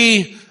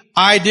 3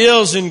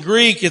 ideals in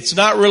Greek, it's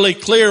not really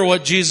clear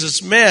what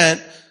Jesus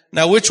meant.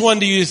 Now, which one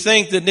do you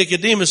think that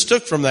Nicodemus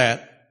took from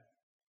that?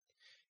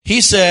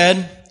 He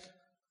said,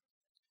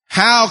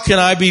 how can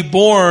I be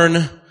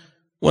born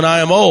when I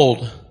am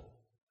old?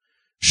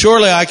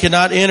 Surely I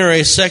cannot enter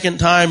a second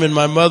time in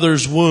my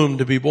mother's womb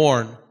to be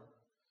born.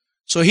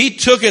 So he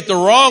took it the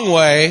wrong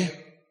way.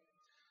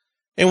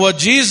 And what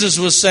Jesus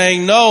was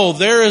saying, no,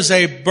 there is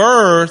a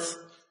birth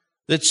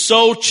that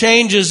so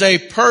changes a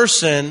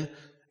person.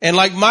 And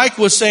like Mike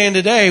was saying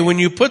today, when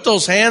you put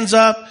those hands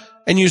up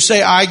and you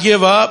say, I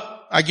give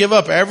up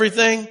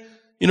everything.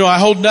 I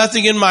hold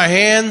nothing in my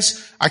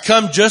hands. I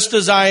come just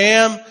as I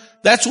am.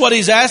 That's what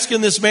he's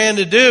asking this man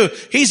to do.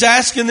 He's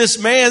asking this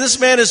man has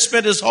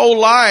spent his whole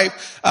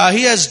life.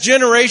 He has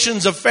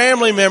generations of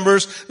family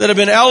members that have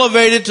been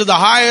elevated to the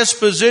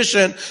highest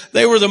position.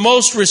 They were the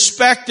most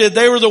respected.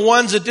 They were the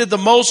ones that did the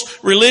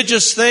most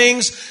religious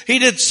things. He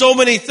did so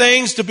many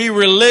things to be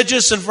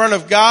religious in front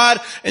of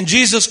God. And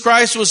Jesus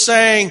Christ was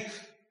saying,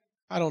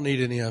 I don't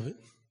need any of it.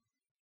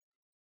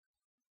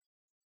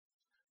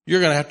 You're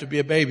going to have to be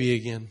a baby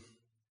again.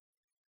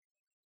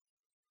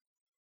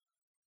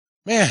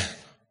 Man.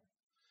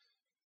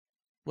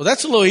 Well,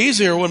 that's a little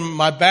easier when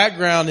my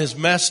background is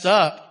messed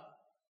up.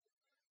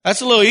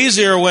 That's a little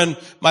easier when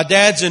my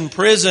dad's in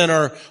prison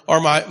or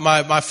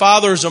my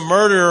father's a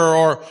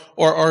murderer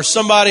or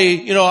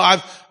somebody,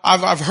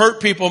 I've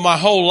hurt people my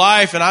whole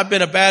life and I've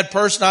been a bad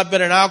person. I've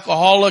been an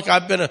alcoholic.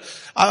 I've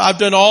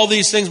done all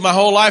these things my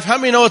whole life. How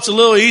many know it's a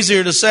little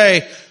easier to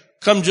say,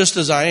 come just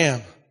as I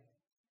am?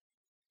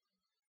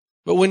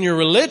 But when you're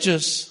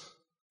religious,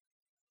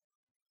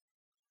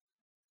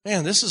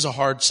 man, this is a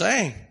hard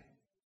saying.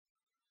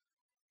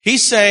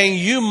 He's saying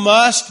you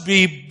must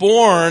be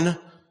born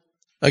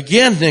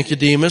again,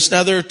 Nicodemus.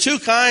 Now, there are 2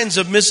 kinds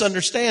of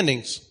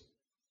misunderstandings.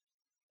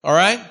 All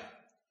right?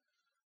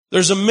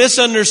 There's a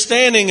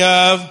misunderstanding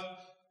of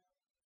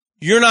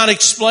you're not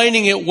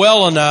explaining it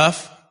well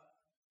enough,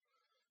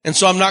 and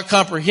so I'm not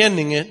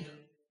comprehending it.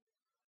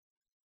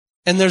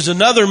 And there's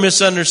another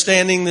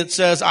misunderstanding that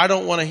says, I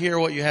don't want to hear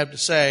what you have to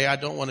say. I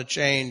don't want to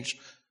change.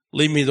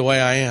 Leave me the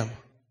way I am.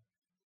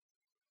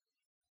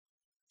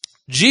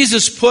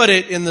 Jesus put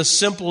it in the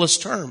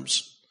simplest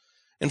terms.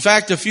 In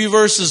fact, a few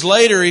verses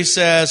later, he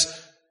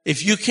says,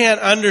 if you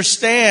can't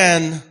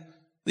understand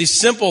these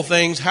simple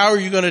things, how are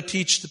you going to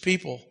teach the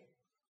people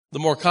the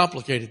more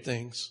complicated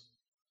things?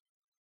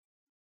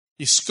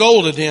 He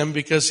scolded him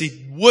because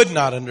he would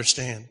not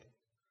understand.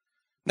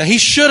 Now, he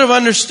should have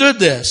understood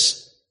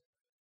this.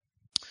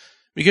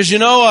 Because,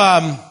 in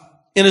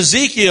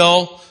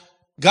Ezekiel,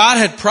 God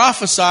had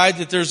prophesied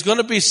that there's going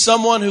to be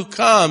someone who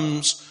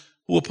comes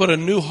who will put a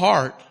new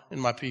heart in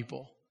my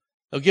people.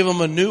 They'll give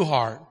them a new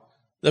heart.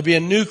 There'll be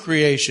a new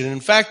creation. In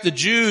fact, the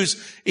Jews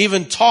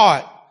even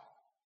taught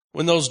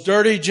when those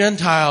dirty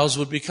Gentiles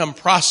would become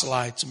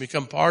proselytes and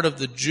become part of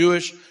the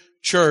Jewish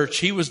church.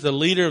 He was the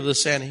leader of the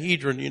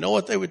Sanhedrin. You know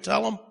what they would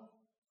tell them?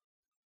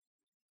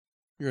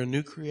 You're a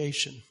new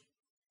creation.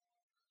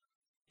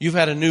 You've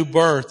had a new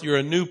birth. You're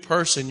a new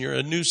person. You're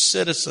a new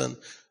citizen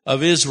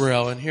of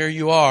Israel. And here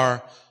you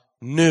are,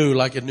 new,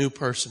 like a new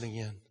person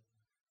again.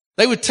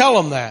 They would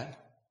tell them that.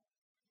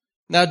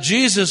 Now,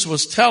 Jesus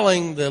was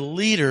telling the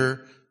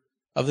leader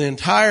of the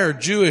entire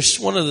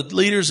one of the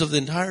leaders of the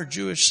entire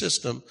Jewish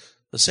system,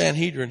 the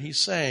Sanhedrin, he's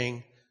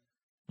saying,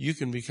 you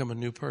can become a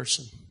new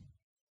person.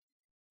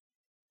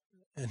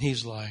 And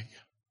he's like,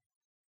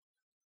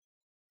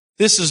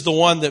 this is the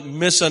one that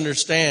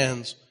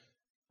misunderstands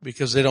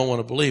because they don't want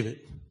to believe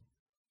it.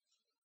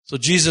 So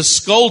Jesus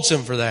scolds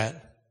him for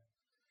that.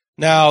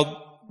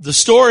 Now, the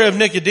story of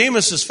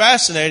Nicodemus is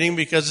fascinating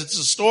because it's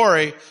a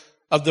story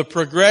of the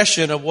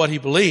progression of what he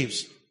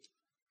believes.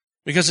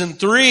 Because in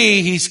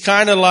 3, he's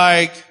kind of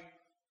like,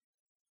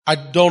 I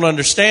don't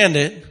understand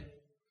it.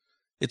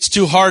 It's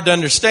too hard to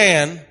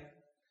understand.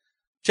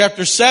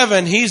 Chapter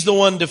 7, he's the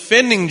one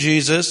defending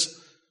Jesus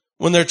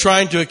when they're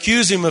trying to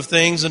accuse him of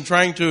things and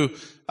trying to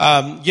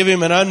give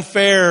him an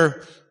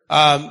unfair,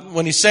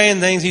 when he's saying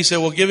things, he said,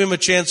 well, give him a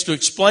chance to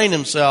explain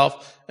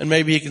himself and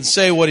maybe he can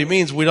say what he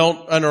means. We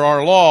don't, under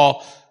our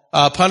law,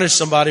 punish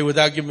somebody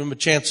without giving him a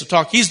chance to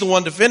talk. He's the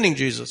one defending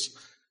Jesus.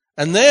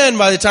 And then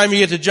by the time you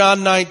get to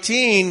John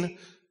 19,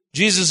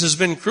 Jesus has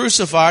been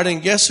crucified,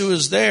 and guess who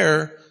is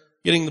there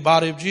getting the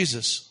body of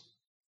Jesus?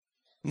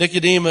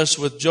 Nicodemus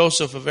with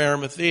Joseph of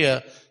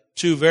Arimathea,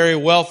 two very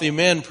wealthy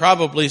men,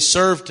 probably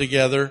served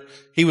together.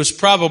 He was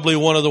probably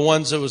one of the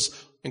ones that was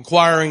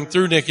inquiring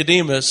through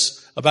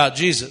Nicodemus about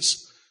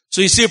Jesus.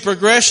 So you see a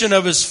progression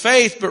of his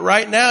faith, but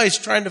right now he's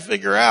trying to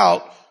figure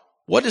out,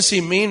 what does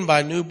he mean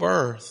by new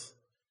birth?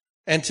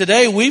 And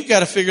today we've got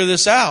to figure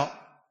this out.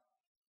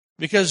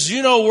 Because,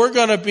 it's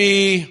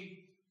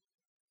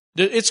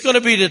going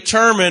to be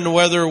determined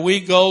whether we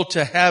go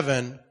to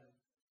heaven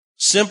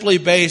simply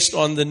based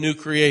on the new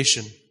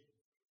creation.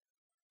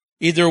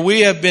 Either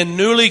we have been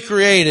newly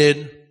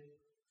created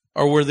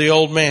or we're the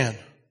old man.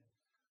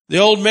 The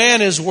old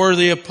man is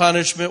worthy of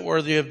punishment,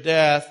 worthy of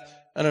death,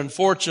 and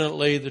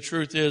unfortunately, the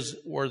truth is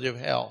worthy of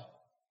hell.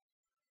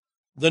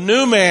 The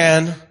new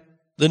man,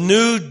 the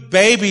new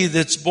baby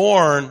that's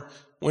born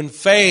when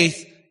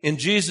faith in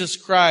Jesus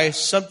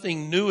Christ,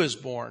 something new is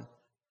born.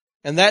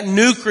 And that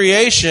new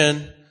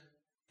creation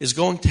is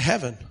going to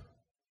heaven.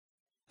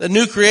 The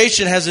new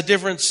creation has a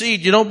different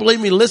seed. You don't believe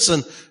me?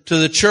 Listen to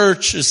the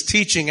church's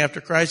teaching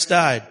after Christ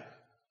died.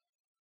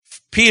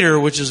 Peter,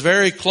 which is a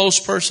very close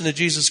person to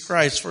Jesus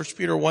Christ, 1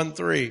 Peter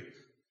 1:3,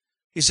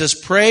 he says,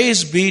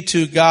 praise be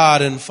to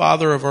God and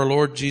Father of our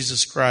Lord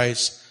Jesus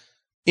Christ.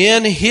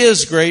 In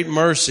His great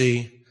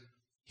mercy,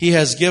 He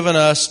has given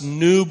us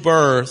new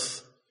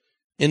birth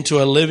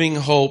into a living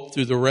hope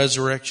through the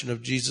resurrection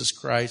of Jesus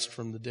Christ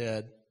from the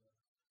dead.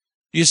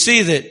 You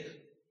see that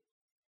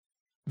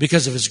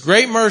because of His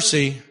great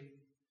mercy,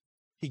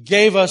 He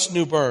gave us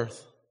new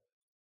birth.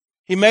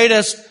 He made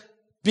us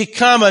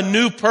become a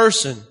new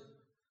person.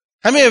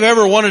 How many have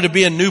ever wanted to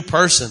be a new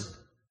person?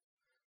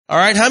 All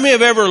right. How many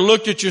have ever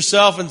looked at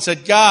yourself and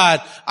said, God,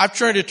 I'm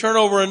trying to turn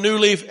over a new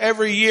leaf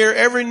every year,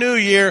 every new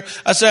year.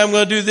 I say, I'm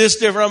going to do this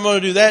different. I'm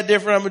going to do that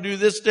different. I'm going to do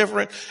this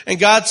different. And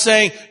God's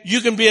saying,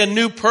 you can be a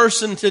new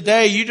person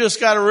today. You just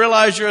got to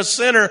realize you're a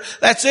sinner.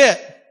 That's it.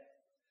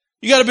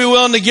 You got to be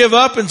willing to give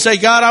up and say,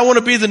 God, I want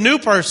to be the new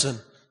person.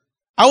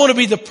 I want to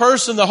be the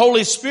person the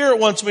Holy Spirit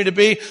wants me to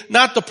be,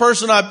 not the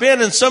person I've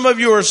been. And some of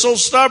you are so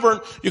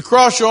stubborn, you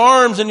cross your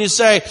arms and you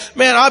say,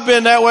 man, I've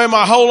been that way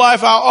my whole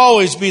life. I'll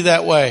always be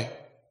that way.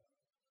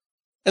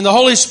 And the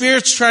Holy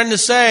Spirit's trying to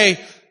say,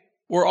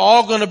 we're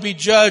all going to be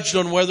judged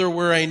on whether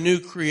we're a new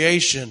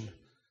creation.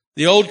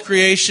 The old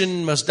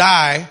creation must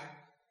die,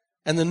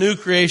 and the new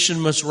creation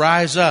must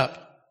rise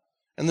up.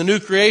 And the new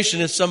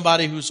creation is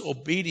somebody who's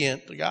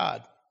obedient to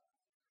God.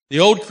 The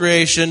old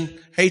creation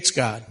hates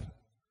God.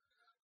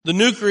 The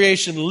new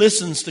creation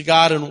listens to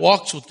God and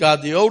walks with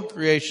God. The old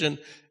creation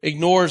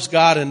ignores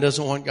God and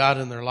doesn't want God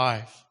in their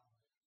life.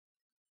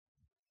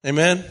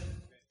 Amen?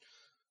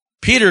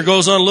 Peter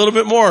goes on a little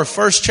bit more.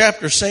 First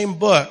chapter, same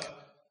book.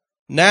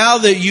 Now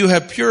that you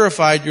have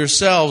purified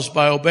yourselves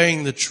by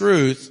obeying the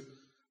truth,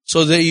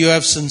 so that you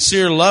have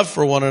sincere love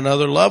for one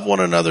another, love one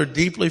another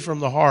deeply from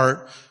the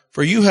heart,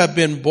 for you have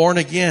been born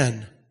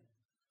again,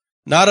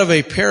 not of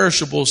a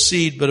perishable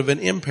seed, but of an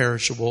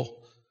imperishable,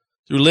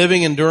 through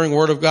living, enduring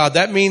Word of God.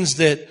 That means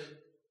that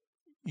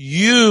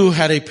you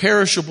had a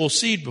perishable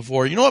seed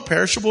before. You know what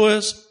perishable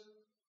is?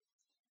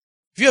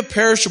 If you have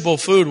perishable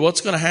food,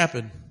 what's going to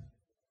happen?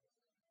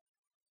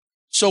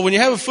 So when you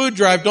have a food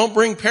drive, don't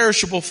bring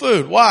perishable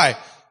food. Why?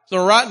 It's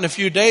going to rot in a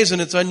few days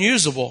and it's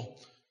unusable.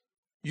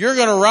 You're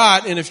going to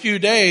rot in a few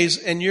days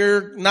and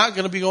you're not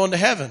going to be going to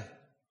heaven.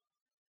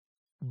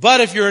 But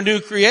if you're a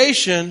new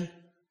creation,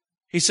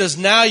 he says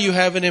now you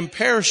have an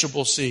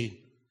imperishable seed.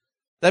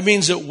 That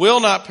means it will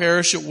not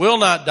perish, it will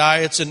not die.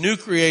 It's a new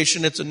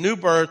creation, it's a new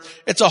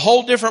birth. It's a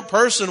whole different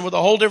person with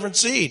a whole different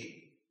seed.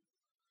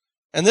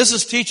 And this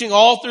is teaching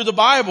all through the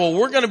Bible.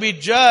 We're going to be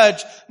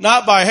judged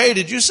not by, hey,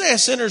 did you say a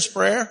sinner's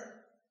prayer?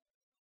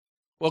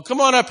 Well,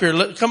 come on up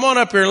here. Come on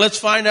up here and let's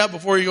find out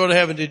before you go to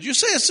heaven. Did you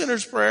say a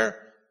sinner's prayer?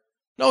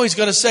 No, he's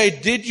going to say,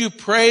 did you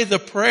pray the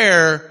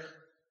prayer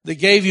that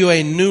gave you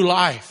a new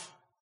life?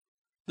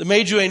 That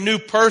made you a new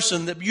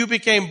person, that you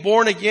became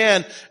born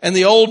again and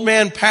the old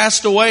man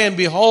passed away and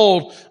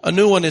behold, a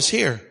new one is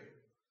here.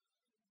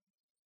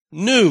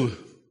 New.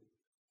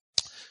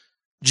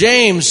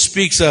 James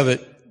speaks of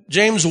it.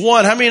 James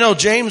 1. How many know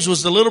James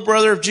was the little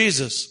brother of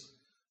Jesus?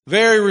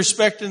 Very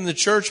respected in the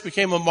church,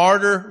 became a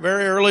martyr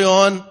very early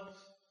on.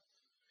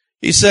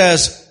 He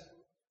says,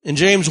 in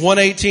James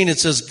 1:18, it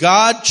says,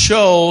 God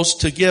chose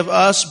to give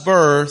us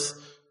birth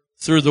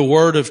through the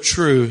word of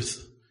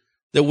truth,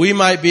 that we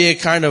might be a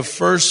kind of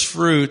first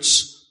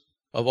fruits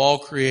of all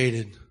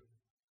created.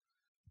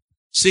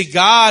 See,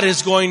 God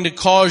is going to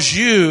cause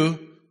you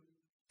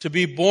to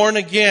be born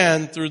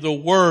again through the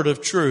word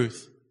of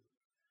truth.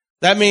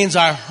 That means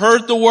I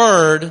heard the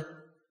word.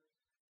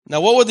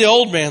 Now, what would the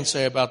old man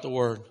say about the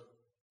word?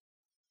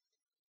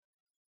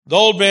 The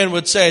old man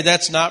would say,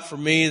 that's not for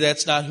me.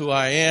 That's not who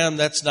I am.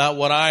 That's not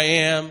what I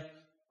am.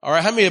 All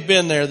right. How many have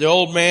been there? The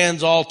old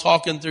man's all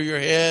talking through your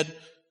head,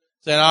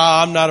 saying,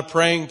 I'm not a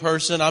praying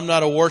person. I'm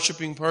not a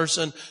worshiping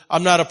person.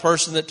 I'm not a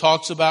person that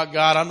talks about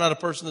God. I'm not a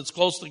person that's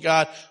close to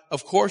God.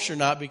 Of course you're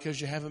not, because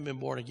you haven't been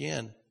born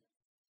again.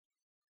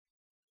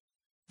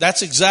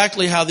 That's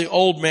exactly how the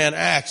old man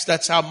acts.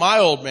 That's how my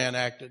old man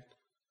acted.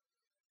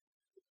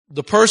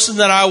 The person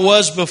that I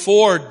was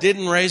before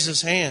didn't raise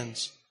his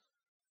hands.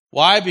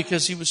 Why?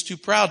 Because he was too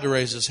proud to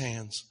raise his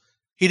hands.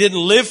 He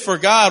didn't live for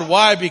God.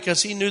 Why?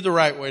 Because he knew the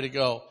right way to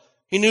go.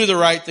 He knew the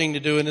right thing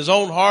to do. In his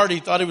own heart, he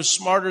thought he was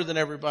smarter than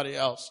everybody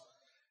else.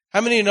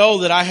 How many know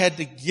that I had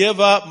to give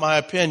up my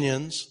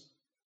opinions?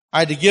 I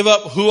had to give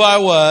up who I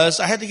was.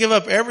 I had to give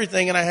up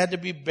everything, and I had to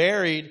be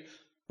buried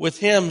with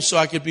him so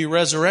I could be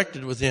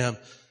resurrected with him.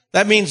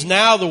 That means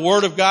now the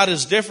Word of God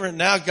is different.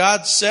 Now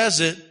God says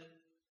it.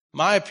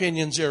 My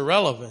opinion's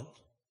irrelevant.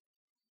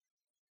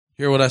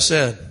 Hear what I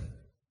said?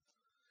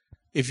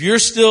 If you're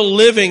still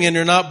living and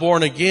you're not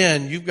born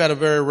again, you've got a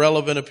very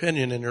relevant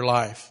opinion in your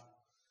life.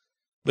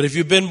 But if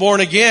you've been born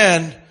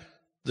again,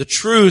 the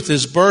truth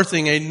is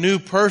birthing a new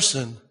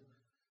person.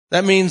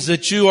 That means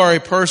that you are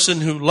a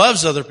person who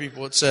loves other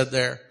people, it said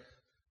there.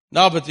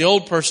 No, but the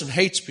old person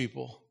hates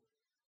people.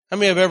 How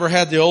many have ever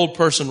had the old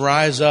person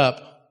rise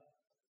up?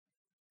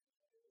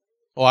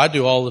 Oh, I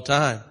do all the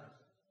time.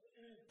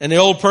 And the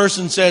old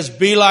person says,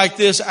 be like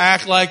this,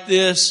 act like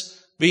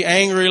this, be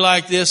angry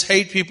like this,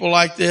 hate people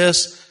like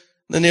this.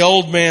 Then the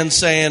old man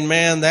saying,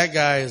 man, that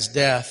guy is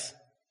death.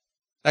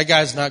 That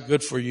guy's not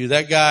good for you.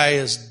 That guy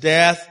is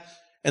death.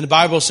 And the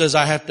Bible says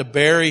I have to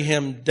bury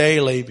him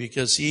daily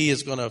because he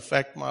is going to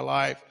affect my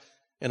life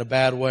in a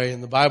bad way.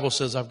 And the Bible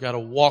says I've got to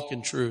walk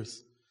in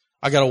truth.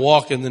 I've got to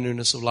walk in the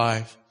newness of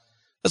life.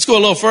 Let's go a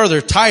little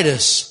further.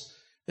 Titus.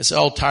 It's,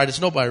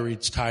 Titus. Nobody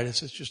reads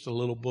Titus. It's just a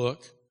little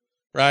book,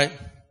 right?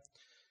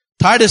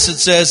 Titus, it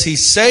says, he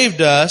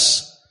saved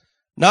us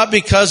not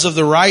because of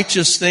the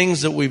righteous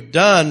things that we've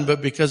done,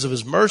 but because of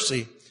his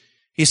mercy.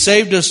 He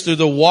saved us through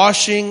the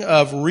washing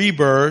of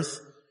rebirth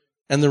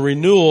and the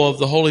renewal of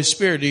the Holy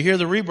Spirit. Do you hear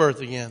the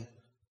rebirth again?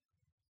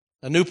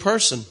 A new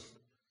person.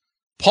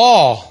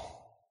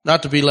 Paul,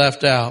 not to be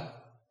left out.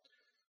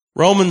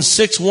 Romans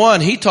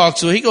 6:1,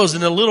 he goes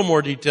into a little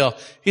more detail.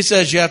 He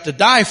says you have to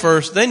die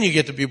first, then you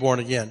get to be born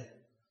again.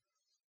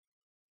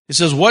 He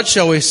says, what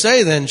shall we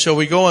say then? Shall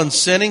we go on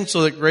sinning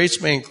so that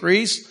grace may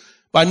increase?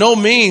 By no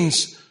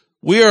means.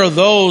 We are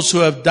those who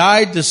have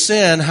died to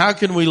sin. How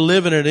can we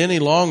live in it any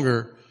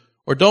longer?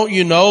 Or don't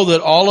you know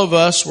that all of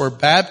us were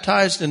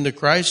baptized into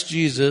Christ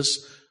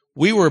Jesus?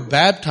 We were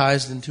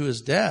baptized into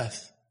his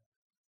death.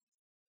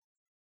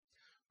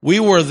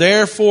 We were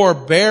therefore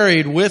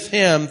buried with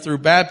him through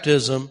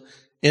baptism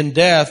in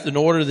death, in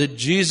order that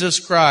Jesus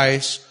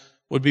Christ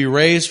would be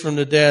raised from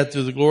the dead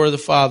through the glory of the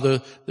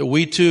Father, that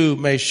we too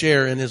may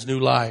share in his new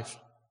life.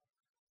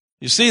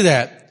 You see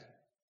that?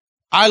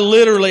 I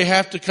literally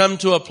have to come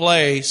to a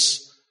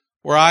place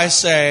where I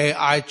say,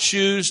 I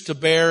choose to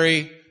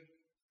bury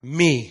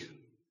me.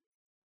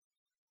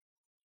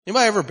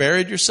 Anybody ever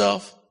buried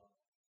yourself?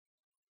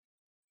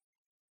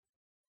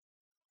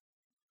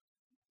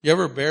 You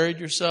ever buried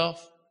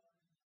yourself?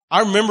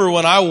 I remember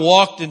when I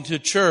walked into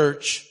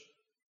church,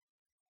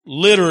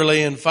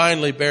 literally and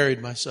finally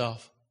buried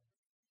myself.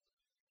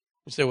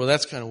 You say, well,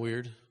 that's kind of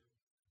weird.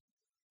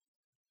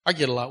 I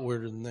get a lot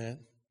weirder than that,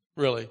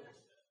 really.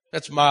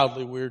 That's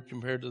mildly weird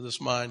compared to this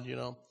mind, you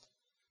know.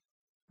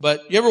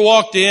 But you ever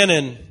walked in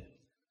and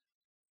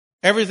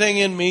everything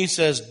in me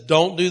says,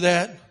 don't do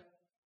that?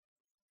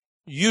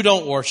 You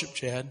don't worship,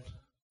 Chad.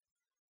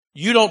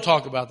 You don't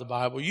talk about the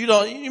Bible.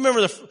 I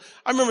remember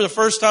the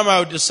first time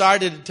I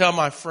decided to tell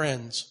my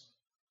friends,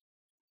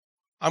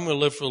 I'm going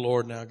to live for the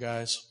Lord now,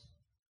 guys.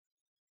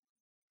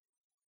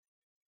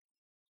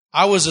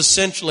 I was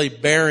essentially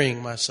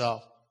burying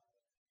myself.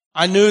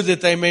 I knew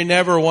that they may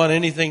never want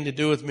anything to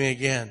do with me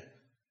again.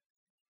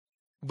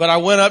 But I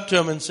went up to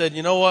him and said,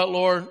 you know what,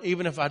 Lord,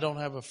 even if I don't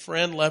have a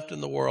friend left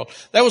in the world,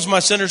 that was my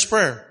sinner's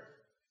prayer.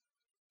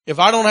 If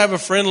I don't have a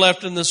friend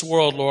left in this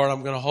world, Lord,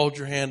 I'm going to hold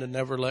your hand and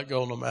never let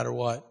go no matter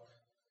what.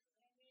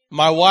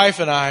 My wife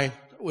and I,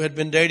 we had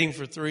been dating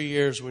for 3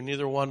 years. We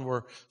neither one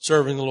were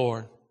serving the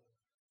Lord.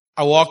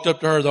 I walked up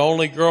to her, the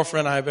only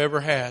girlfriend I've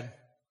ever had.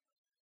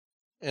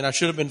 And I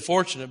should have been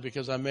fortunate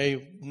because I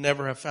may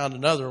never have found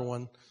another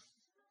one.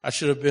 I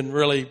should have been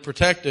really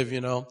protective, you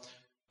know.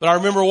 But I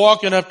remember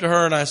walking up to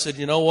her and I said,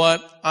 you know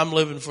what? I'm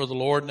living for the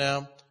Lord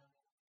now.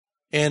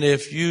 And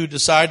if you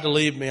decide to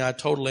leave me, I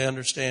totally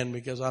understand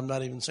because I'm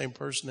not even the same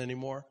person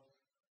anymore.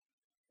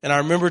 And I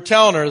remember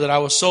telling her that I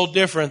was so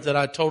different that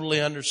I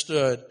totally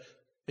understood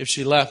if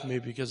she left me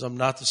because I'm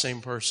not the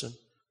same person.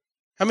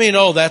 How many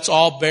know that's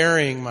all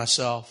burying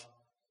myself?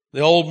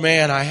 The old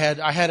man, I had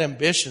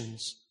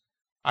ambitions.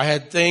 I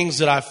had things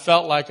that I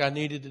felt like I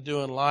needed to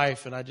do in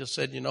life. And I just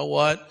said, you know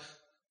what?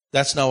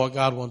 That's not what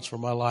God wants for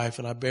my life.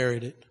 And I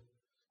buried it.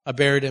 I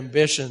buried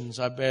ambitions.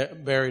 I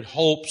buried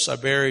hopes. I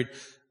buried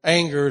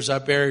angers. I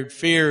buried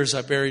fears.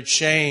 I buried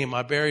shame.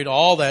 I buried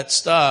all that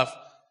stuff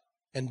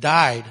and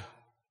died.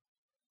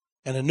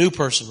 And a new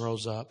person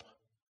rose up.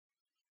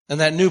 And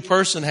that new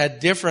person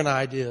had different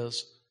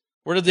ideas.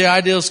 Where did the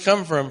ideas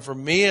come from?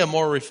 From me, a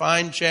more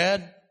refined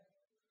Chad?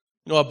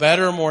 A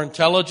better, more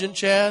intelligent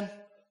Chad?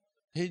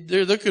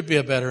 There could be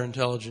a better,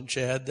 intelligent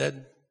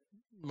Chad.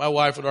 My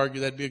wife would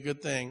argue that'd be a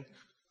good thing.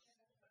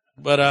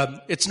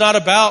 But it's not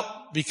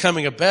about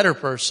becoming a better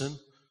person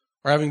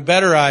or having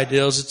better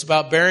ideals. It's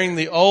about burying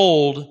the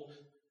old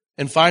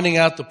and finding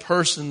out the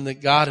person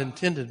that God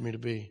intended me to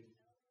be.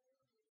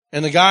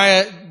 And the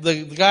guy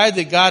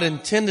that God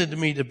intended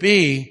me to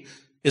be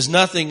is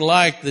nothing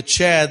like the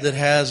Chad that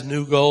has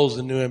new goals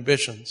and new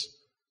ambitions.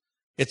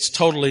 It's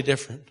totally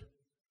different.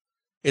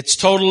 It's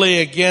totally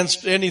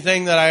against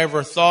anything that I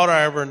ever thought or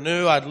I ever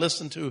knew. I'd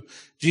listen to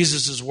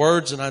Jesus'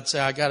 words and I'd say,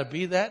 I got to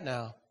be that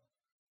now.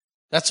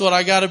 That's what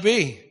I got to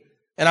be.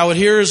 And I would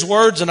hear his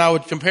words and I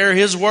would compare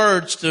his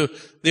words to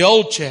the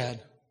old Chad.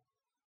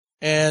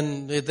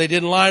 And they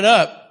didn't line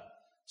up.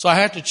 So I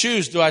have to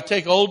choose. Do I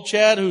take old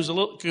Chad,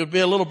 could be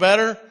a little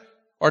better,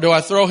 or do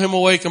I throw him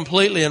away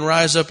completely and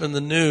rise up in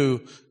the new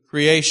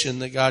creation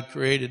that God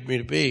created me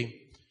to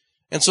be?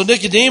 And so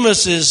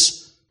Nicodemus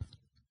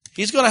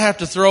he's going to have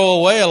to throw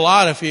away a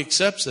lot if he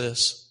accepts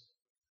this.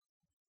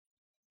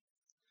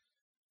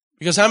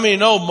 Because how many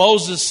know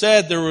Moses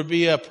said there would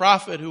be a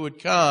prophet who would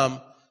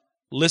come,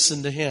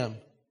 listen to him.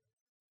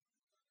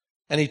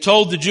 And he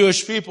told the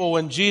Jewish people,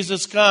 when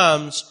Jesus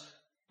comes,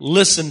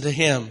 listen to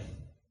him.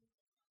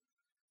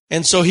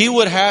 And so he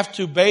would have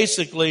to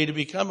basically, to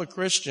become a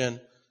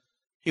Christian,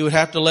 he would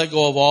have to let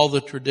go of all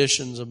the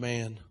traditions of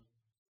man.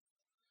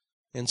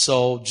 And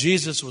so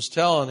Jesus was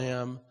telling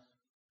him,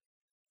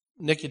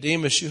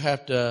 Nicodemus, you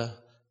have to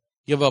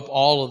give up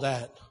all of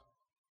that.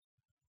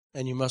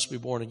 And you must be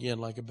born again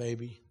like a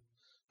baby.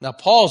 Now,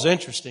 Paul's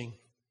interesting.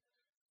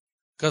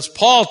 Because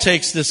Paul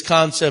takes this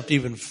concept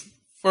even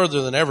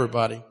further than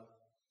everybody.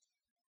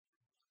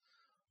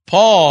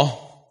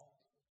 Paul...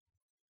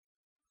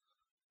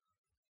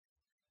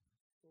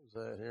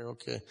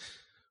 Okay.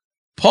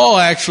 Paul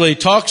actually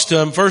talks to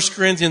him, 1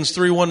 Corinthians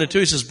 3:1-2.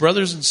 He says,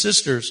 brothers and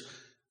sisters,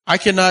 I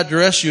cannot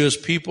address you as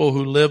people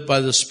who live by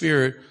the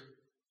Spirit,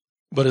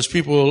 but as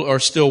people who are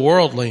still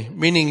worldly,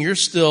 meaning you're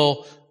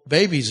still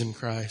babies in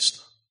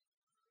Christ.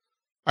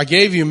 I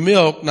gave you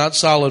milk, not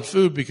solid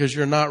food, because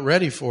you're not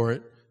ready for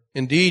it.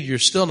 Indeed, you're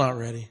still not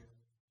ready.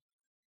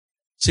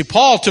 See,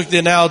 Paul took the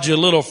analogy a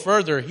little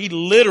further. He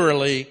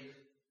literally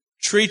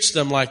treats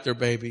them like they're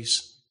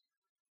babies.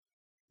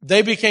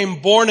 They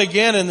became born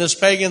again in this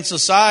pagan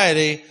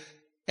society,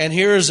 and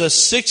here's a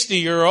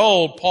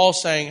 60-year-old, Paul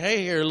saying,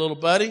 hey, here, little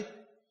buddy.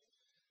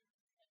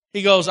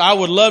 He goes, I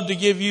would love to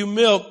give you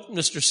milk,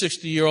 Mr.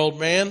 60-year-old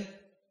man,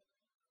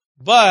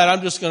 but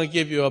I'm just going to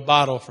give you a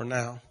bottle for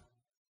now.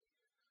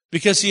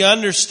 Because he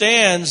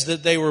understands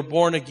that they were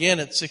born again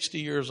at 60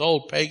 years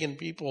old, pagan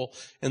people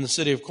in the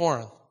city of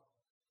Corinth.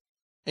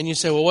 And you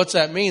say, well, what's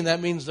that mean?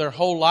 That means their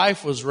whole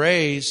life was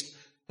raised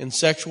in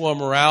sexual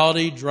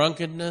immorality,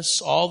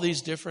 drunkenness, all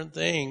these different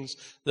things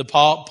that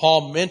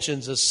Paul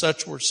mentions. As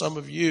such were some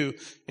of you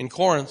in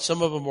Corinth.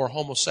 Some of them were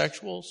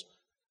homosexuals.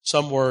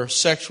 Some were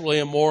sexually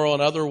immoral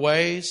in other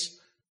ways.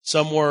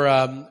 Some were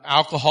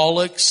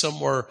alcoholics.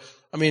 Some were,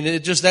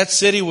 that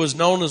city was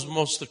known as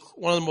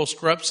one of the most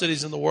corrupt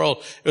cities in the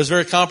world. It was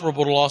very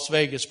comparable to Las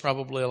Vegas,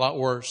 probably a lot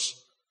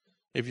worse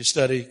if you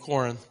study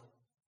Corinth.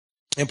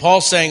 And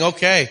Paul's saying,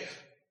 okay,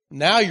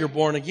 now you're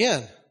born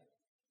again.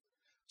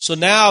 So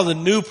now the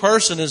new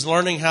person is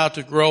learning how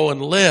to grow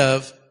and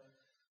live.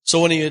 So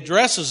when he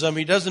addresses them,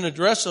 he doesn't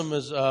address them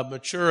as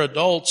mature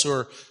adults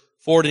or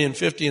 40 and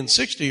 50 and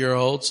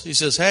 60-year-olds. He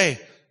says, hey,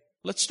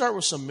 let's start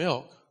with some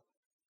milk.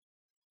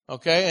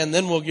 Okay? And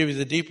then we'll give you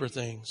the deeper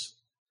things.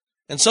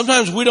 And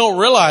sometimes we don't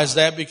realize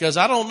that because,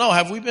 I don't know,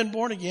 have we been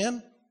born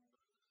again?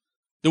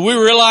 Do we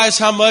realize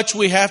how much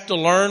we have to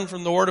learn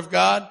from the Word of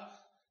God?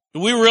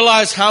 Do we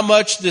realize how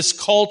much this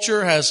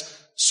culture has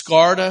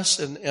scarred us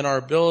in our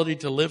ability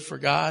to live for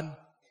God?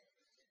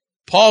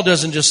 Paul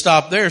doesn't just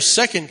stop there.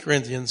 2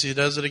 Corinthians, he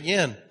does it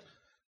again.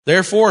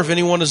 Therefore, if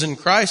anyone is in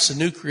Christ, the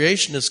new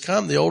creation has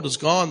come. The old is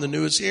gone, the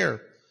new is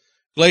here.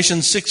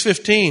 Galatians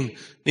 6:15,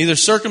 neither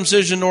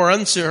circumcision nor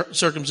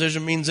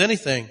uncircumcision means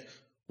anything.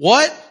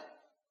 What?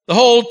 The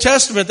whole Old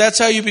Testament, that's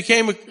how you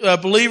became a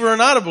believer or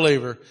not a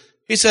believer.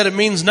 He said it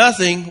means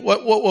nothing.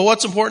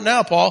 What's important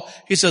now, Paul?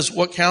 He says,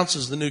 what counts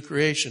is the new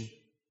creation.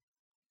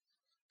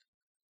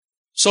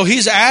 So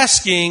he's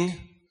asking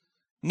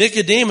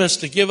Nicodemus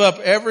to give up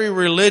every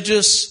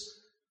religious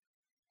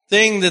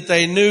thing that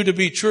they knew to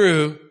be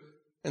true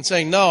and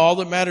saying, no, all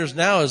that matters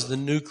now is the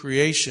new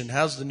creation.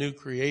 How's the new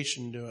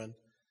creation doing?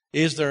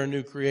 Is there a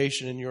new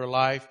creation in your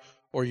life,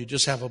 or you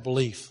just have a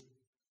belief?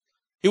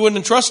 He wouldn't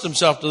entrust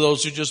himself to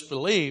those who just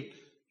believed.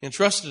 He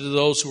entrusted to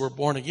those who were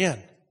born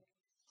again.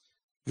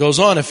 Goes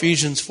on,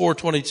 Ephesians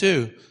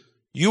 4:22.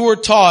 You were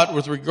taught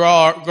with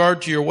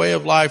regard to your way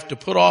of life to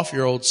put off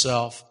your old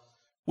self,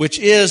 which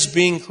is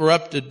being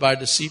corrupted by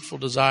deceitful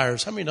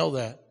desires. How many know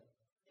that?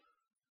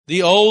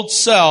 The old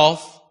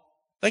self,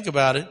 think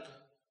about it,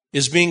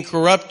 is being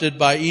corrupted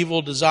by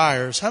evil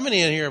desires. How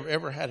many in here have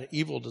ever had an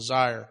evil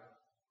desire?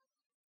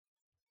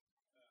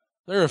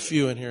 There are a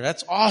few in here.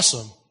 That's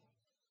awesome.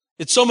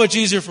 It's so much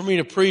easier for me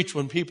to preach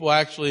when people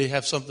actually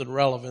have something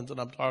relevant that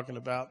I'm talking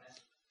about.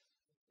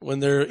 When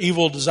there are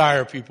evil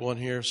desire people in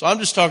here. So I'm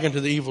just talking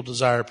to the evil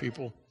desire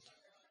people.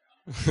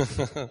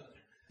 I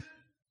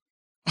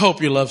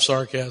hope you love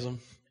sarcasm.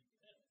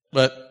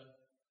 But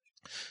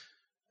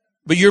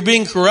you're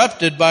being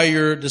corrupted by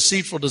your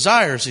deceitful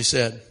desires, he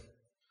said.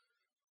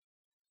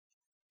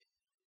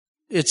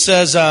 It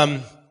says,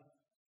 I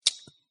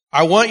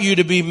want you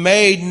to be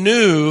made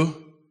new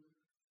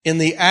in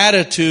the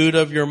attitude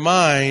of your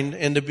mind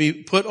and to be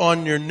put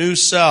on your new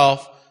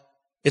self.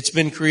 It's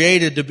been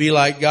created to be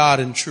like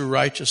God in true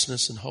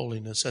righteousness and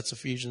holiness. That's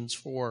Ephesians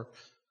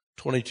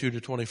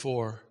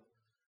 4:22-24.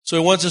 So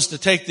he wants us to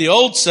take the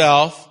old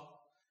self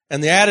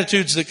and the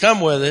attitudes that come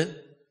with it,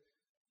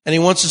 and he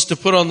wants us to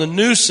put on the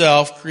new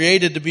self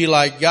created to be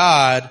like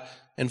God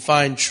and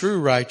find true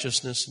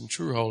righteousness and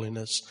true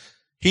holiness.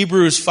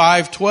 Hebrews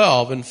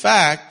 5:12. In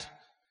fact,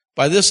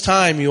 by this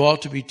time you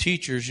ought to be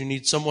teachers. You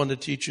need someone to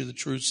teach you the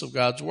truths of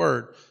God's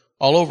word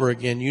all over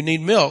again. You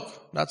need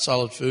milk, not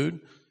solid food.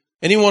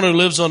 Anyone who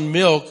lives on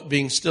milk,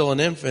 being still an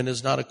infant,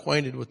 is not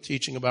acquainted with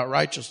teaching about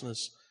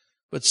righteousness.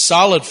 But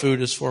solid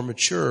food is for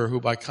mature, who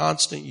by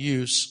constant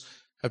use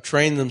have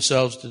trained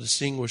themselves to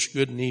distinguish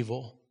good and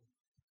evil.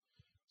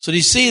 So do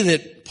you see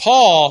that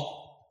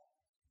Paul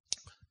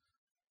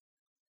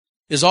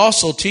is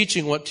also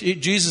teaching what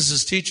Jesus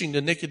is teaching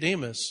to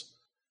Nicodemus?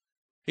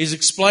 He's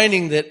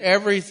explaining that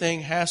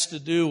everything has to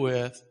do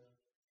with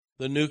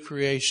the new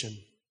creation.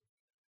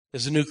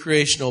 Is a new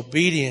creation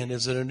obedient?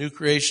 Is it a new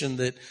creation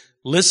that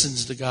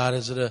listens to God?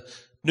 Is it a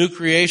new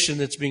creation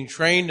that's being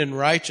trained in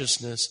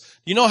righteousness?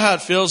 You know how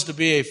it feels to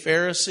be a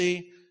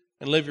Pharisee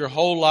and live your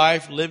whole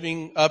life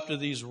living up to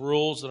these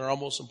rules that are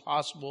almost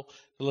impossible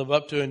to live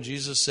up to? And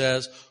Jesus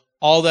says,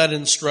 all that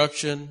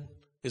instruction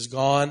is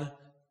gone.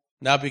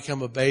 Now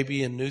become a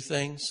baby in new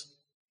things.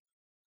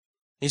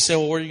 He said,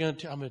 well, what are you going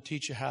to I'm going to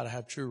teach you how to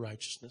have true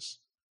righteousness.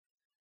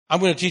 I'm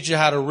going to teach you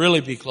how to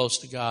really be close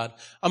to God.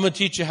 I'm going to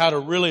teach you how to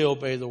really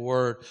obey the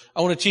word.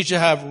 I want to teach you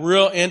how to have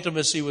real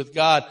intimacy with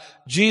God.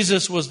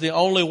 Jesus was the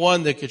only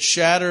one that could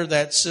shatter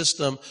that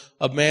system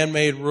of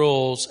man-made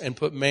rules and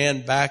put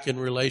man back in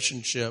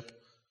relationship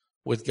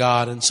with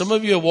God. And some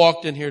of you have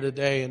walked in here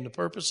today, and the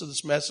purpose of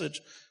this message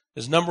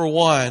is, number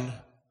one,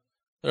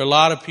 there are a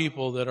lot of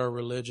people that are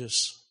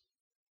religious.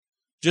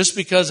 Just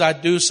because I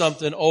do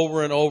something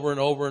over and over and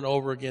over and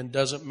over again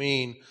doesn't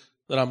mean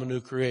that I'm a new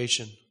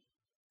creation.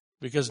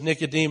 Because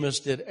Nicodemus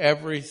did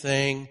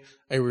everything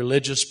a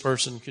religious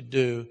person could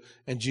do,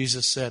 and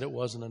Jesus said it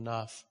wasn't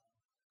enough.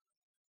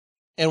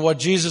 And what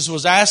Jesus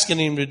was asking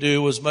him to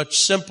do was much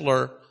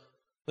simpler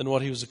than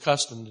what he was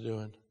accustomed to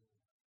doing.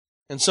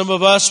 And some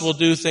of us will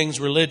do things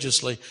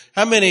religiously.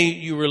 How many of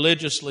you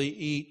religiously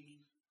eat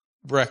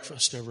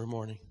breakfast every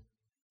morning?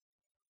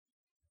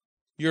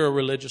 You're a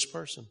religious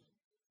person.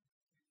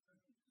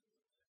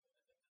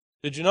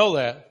 Did you know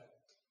that?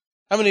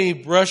 How many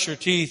brush your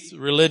teeth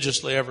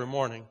religiously every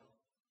morning?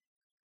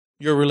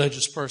 You're a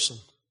religious person.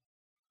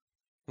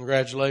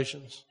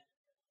 Congratulations.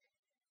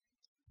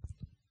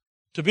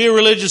 To be a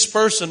religious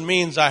person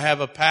means I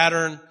have a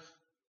pattern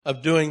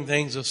of doing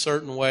things a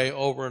certain way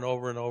over and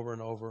over and over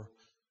and over.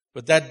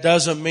 But that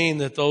doesn't mean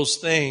that those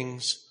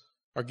things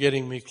are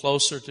getting me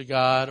closer to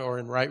God or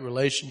in right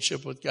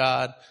relationship with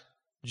God.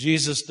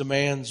 Jesus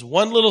demands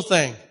one little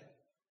thing: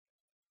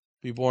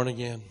 be born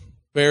again.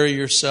 Bury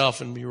yourself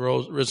and be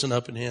risen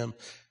up in Him.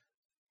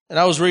 And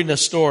I was reading a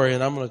story,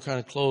 and I'm going to kind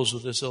of close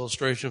with this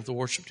illustration if the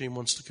worship team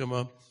wants to come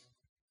up.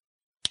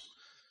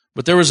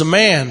 But there was a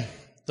man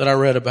that I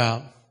read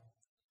about.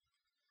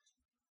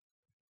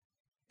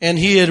 And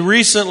he had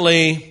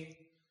recently,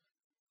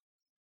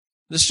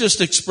 this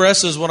just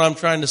expresses what I'm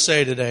trying to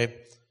say today.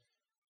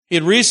 He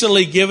had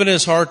recently given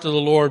his heart to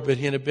the Lord, but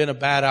he had been a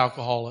bad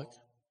alcoholic.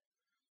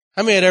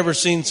 How many had ever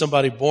seen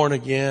somebody born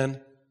again?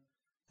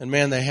 And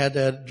man, they had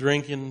that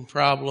drinking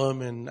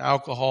problem and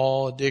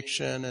alcohol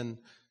addiction.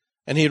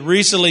 And he had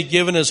recently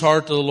given his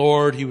heart to the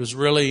Lord. He was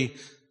really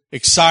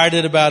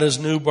excited about his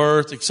new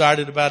birth,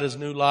 excited about his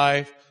new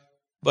life.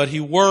 But he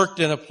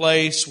worked in a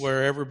place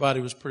where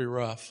everybody was pretty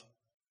rough.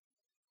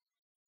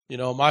 You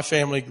know, my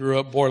family grew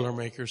up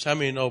Boilermakers. How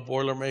many know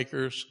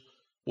Boilermakers,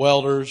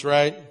 welders,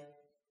 right?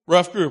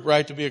 Rough group,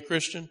 right, to be a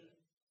Christian?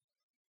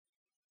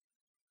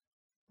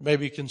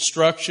 Maybe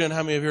construction.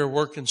 How many of you have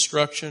worked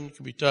construction? It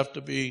can be tough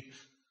to be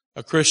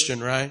a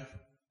Christian, right?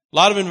 A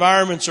lot of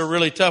environments are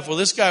really tough. Well,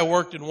 this guy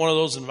worked in one of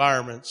those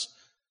environments,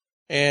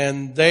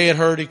 and they had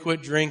heard he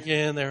quit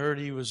drinking. They heard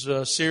he was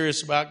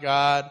serious about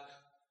God.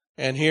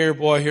 And here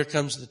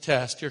comes the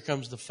test. Here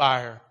comes the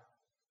fire.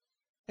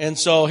 And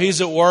so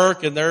he's at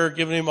work, and they're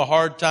giving him a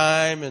hard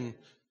time, and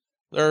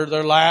they're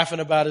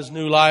laughing about his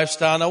new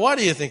lifestyle. Now, why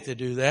do you think they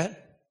do that?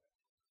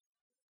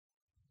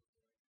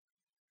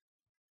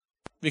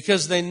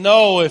 Because they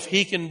know if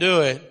he can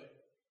do it,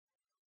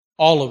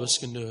 all of us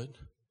can do it.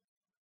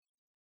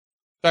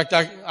 In fact,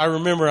 I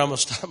remember, I'm going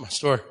to stop my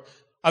story.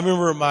 I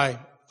remember at my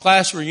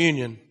class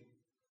reunion,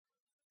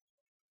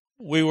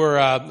 we were,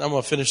 I'm going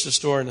to finish the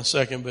story in a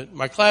second, but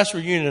my class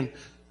reunion,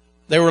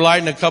 they were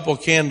lighting a couple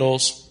of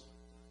candles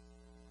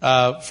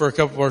for a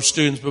couple of our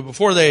students. But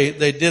before they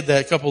did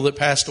that, a couple that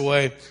passed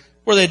away,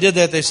 before they did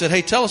that, they said,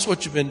 hey, tell us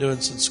what you've been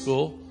doing since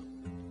school.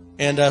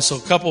 And so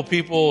a couple of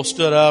people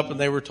stood up and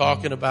they were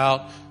talking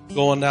about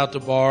going out to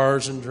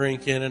bars and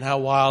drinking and how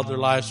wild their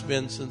life's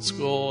been since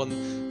school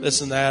and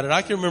this and that. And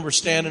I can remember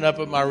standing up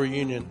at my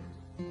reunion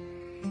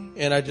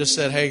and I just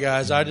said, hey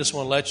guys, I just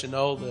want to let you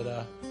know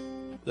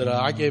that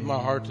I gave my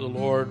heart to the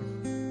Lord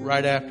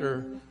right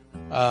after,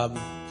 a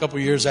couple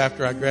of years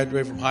after I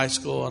graduated from high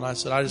school. And I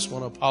said, I just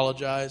want to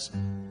apologize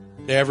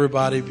to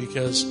everybody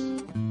because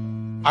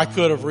I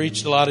could have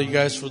reached a lot of you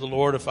guys for the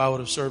Lord if I would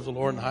have served the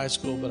Lord in high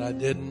school, but I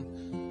didn't.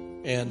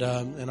 And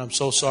I'm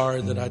so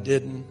sorry that I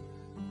didn't.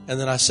 And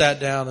then I sat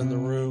down in the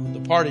room. The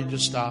party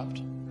just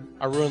stopped.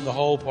 I ruined the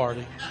whole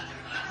party.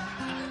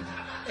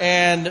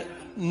 And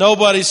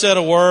nobody said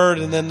a word.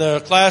 And then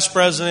the class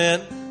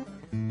president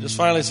just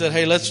finally said,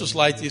 hey, let's just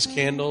light these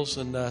candles.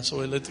 And so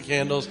we lit the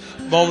candles.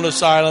 Moment of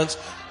silence.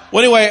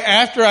 Well, anyway,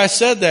 after I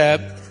said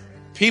that,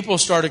 people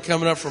started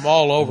coming up from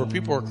all over.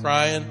 People were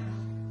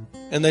crying.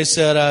 And they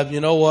said, you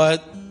know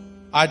what?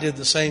 I did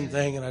the same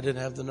thing and I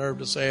didn't have the nerve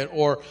to say it.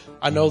 Or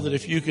I know that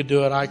if you could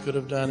do it, I could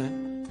have done it.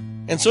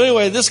 And so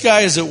anyway, this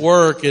guy is at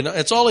work and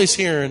it's all he's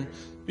hearing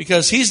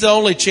because he's the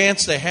only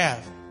chance they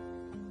have.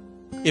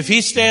 If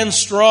he stands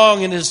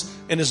strong in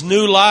his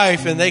new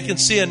life and they can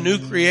see a new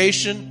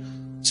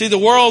creation. See, the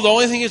world, the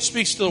only thing that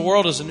speaks to the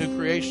world is a new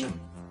creation.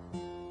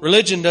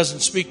 Religion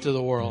doesn't speak to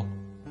the world.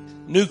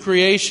 New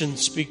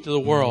creations speak to the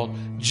world.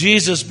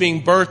 Jesus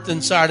being birthed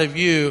inside of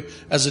you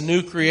as a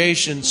new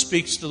creation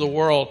speaks to the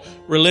world.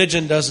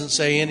 Religion doesn't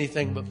say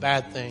anything but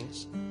bad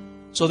things.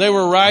 So they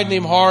were riding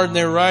him hard and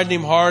they were riding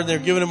him hard and they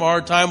were giving him a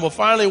hard time. Well,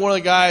 finally, one of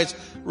the guys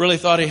really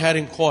thought he had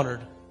him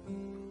cornered.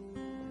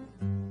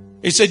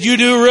 He said, you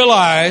do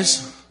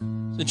realize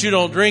that you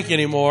don't drink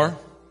anymore,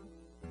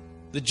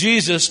 that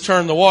Jesus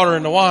turned the water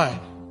into wine.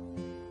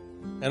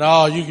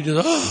 And you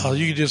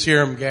could just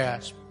hear him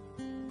gasp.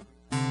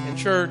 In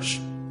church,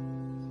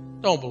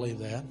 don't believe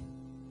that.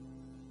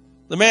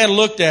 The man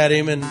looked at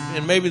him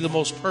and maybe the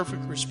most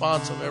perfect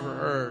response I've ever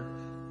heard.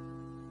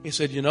 He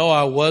said,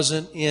 I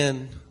wasn't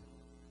in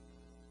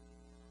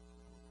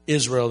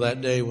Israel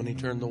that day when he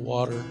turned the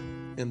water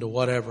into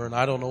whatever, and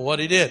I don't know what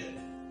he did.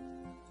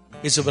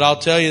 He said, but I'll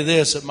tell you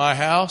this, at my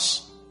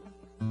house,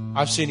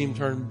 I've seen him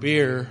turn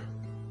beer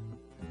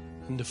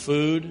into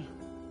food,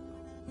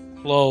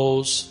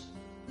 clothes,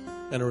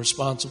 and a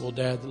responsible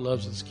dad that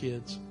loves his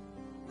kids.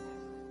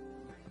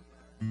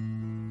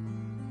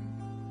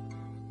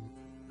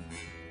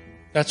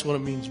 That's what it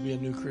means to be a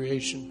new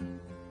creation.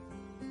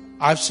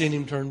 I've seen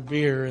him turn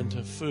beer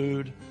into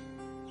food,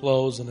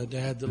 clothes, and a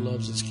dad that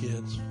loves his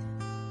kids.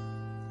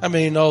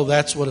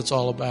 That's what it's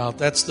all about.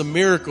 That's the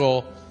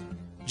miracle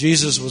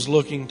Jesus was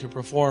looking to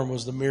perform,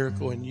 was the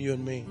miracle in you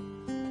and me.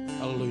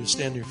 Hallelujah.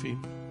 Stand to your feet.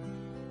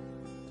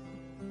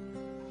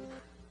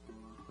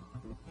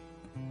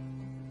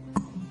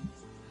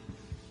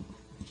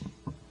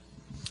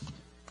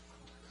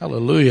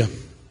 Hallelujah.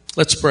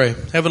 Let's pray.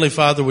 Heavenly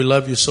Father, we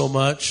love you so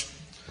much.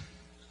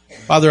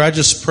 Father, I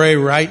just pray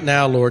right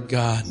now, Lord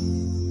God.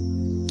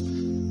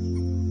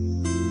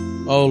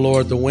 Oh,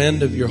 Lord, the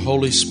wind of your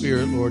Holy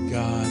Spirit, Lord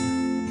God.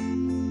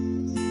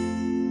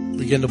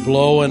 Begin to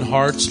blow in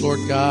hearts, Lord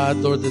God.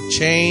 Lord, the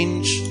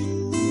change.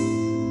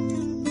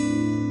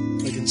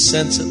 They can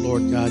sense it,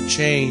 Lord God.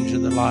 Change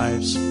in their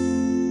lives.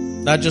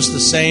 Not just the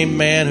same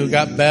man who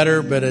got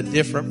better, but a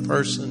different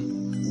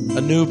person.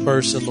 A new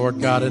person,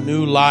 Lord God. A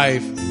new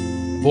life.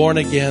 Born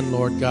again,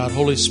 Lord God.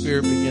 Holy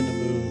Spirit, begin to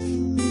move.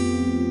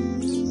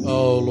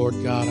 Oh,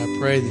 Lord God, I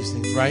pray these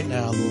things right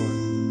now,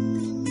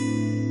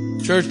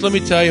 Lord. Church, let me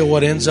tell you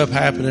what ends up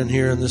happening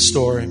here in this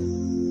story.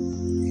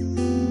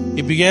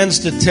 He begins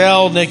to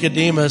tell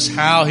Nicodemus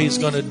how he's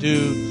going to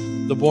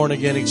do the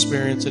born-again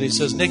experience. And he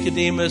says,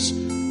 Nicodemus,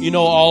 you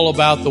know all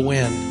about the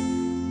wind.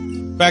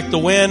 In fact, the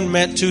wind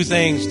meant two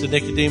things to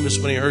Nicodemus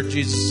when he heard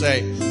Jesus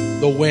say,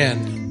 the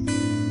wind.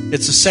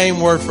 It's the same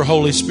word for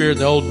Holy Spirit in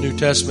the Old and New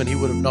Testament. He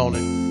would have known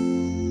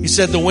it. He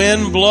said the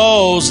wind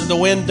blows and the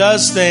wind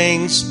does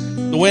things.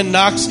 The wind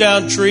knocks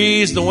down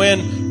trees. The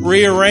wind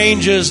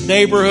rearranges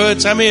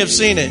neighborhoods. How many have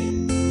seen it?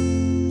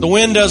 The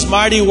wind does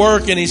mighty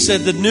work. And he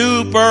said the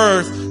new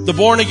birth, the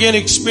born-again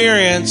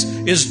experience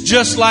is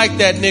just like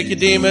that,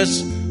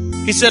 Nicodemus.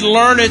 He said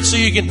learn it so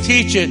you can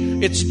teach it.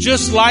 It's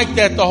just like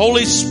that. The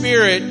Holy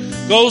Spirit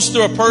goes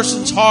through a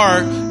person's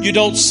heart. You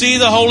don't see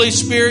the Holy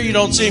Spirit. You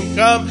don't see Him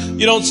come.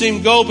 You don't see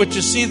Him go. But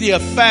you see the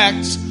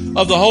effects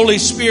of the Holy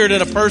Spirit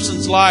in a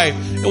person's life.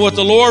 And what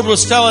the Lord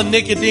was telling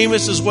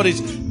Nicodemus is what He's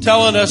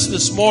telling us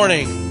this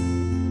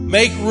morning.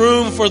 Make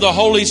room for the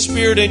Holy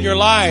Spirit in your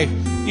life.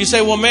 You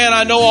say, well, man,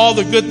 I know all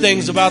the good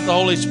things about the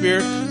Holy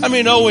Spirit. I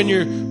mean,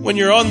 when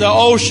you're on the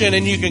ocean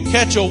and you can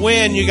catch a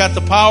wind, you got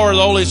the power of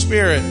the Holy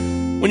Spirit.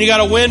 When you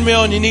got a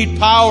windmill and you need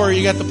power,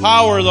 you got the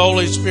power of the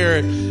Holy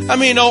Spirit. I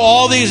mean, you know,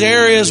 all these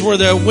areas where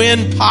the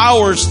wind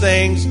powers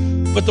things,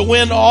 but the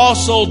wind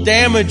also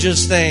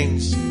damages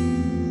things.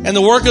 And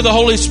the work of the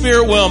Holy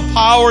Spirit will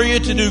empower you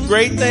to do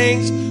great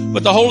things,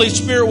 but the Holy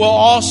Spirit will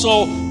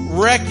also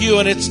wreck you,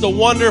 and it's the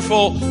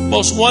wonderful,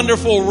 most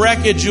wonderful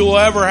wreckage you will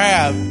ever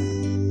have.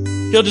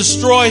 He'll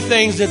destroy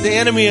things that the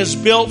enemy has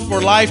built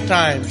for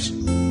lifetimes.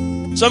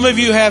 Some of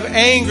you have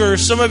anger.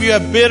 Some of you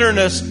have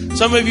bitterness.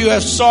 Some of you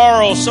have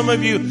sorrow. Some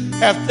of you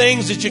have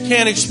things that you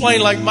can't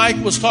explain, like Mike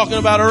was talking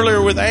about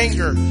earlier with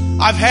anger.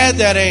 I've had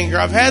that anger.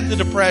 I've had the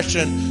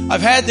depression.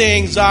 I've had the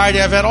anxiety.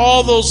 I've had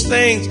all those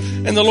things.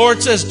 And the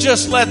Lord says,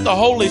 just let the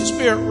Holy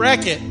Spirit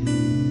wreck it.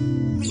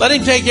 Let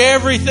Him take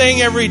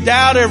everything, every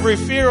doubt, every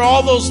fear,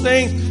 all those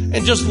things,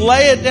 and just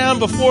lay it down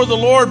before the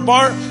Lord.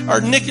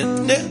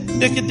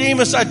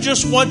 Nicodemus, I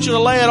just want you to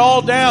lay it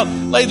all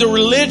down. Lay the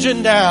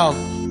religion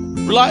down.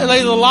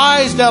 Lay the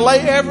lies down. Lay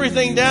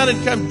everything down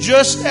and come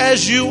just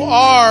as you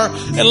are,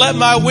 and let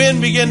my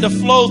wind begin to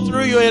flow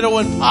through you. It'll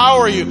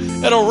empower you.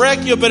 It'll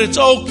wreck you, but it's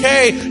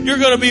okay. You're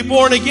going to be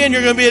born again.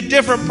 You're going to be a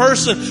different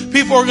person.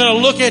 People are going to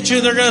look at you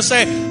and they're going to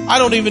say, I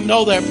don't even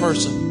know that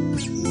person.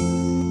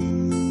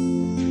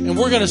 And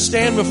we're going to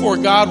stand before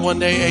God one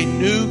day, a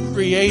new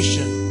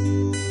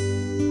creation,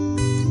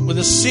 with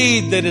a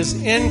seed that is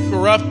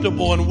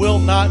incorruptible and will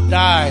not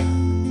die.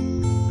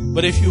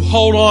 But if you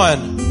hold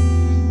on,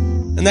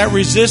 and that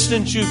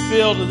resistance you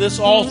feel to this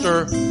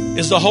altar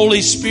is the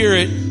Holy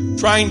Spirit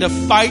trying to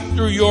fight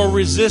through your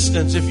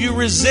resistance. If you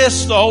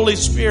resist the Holy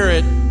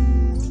Spirit,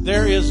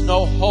 there is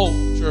no hope,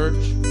 church.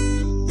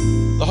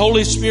 The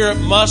Holy Spirit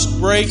must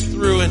break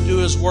through and do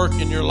His work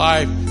in your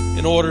life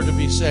in order to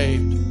be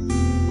saved.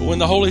 But when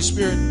the Holy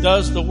Spirit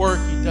does the work,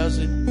 He does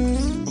it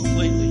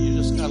completely. You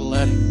just got to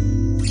let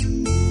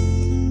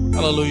Him.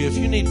 Hallelujah. If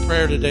you need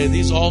prayer today,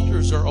 these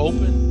altars are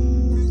open.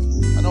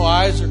 I know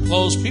eyes are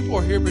closed. People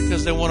are here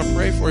because they want to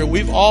pray for you.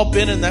 We've all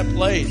been in that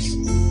place.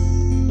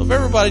 So if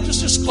everybody,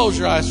 just close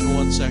your eyes for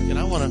 1 second.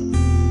 I want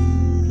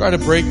to try to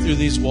break through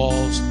these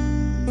walls.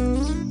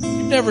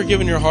 You've never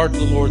given your heart to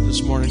the Lord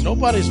this morning.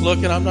 Nobody's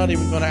looking. I'm not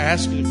even going to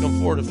ask you to come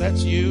forward. If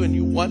that's you and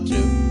you want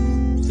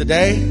to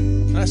today,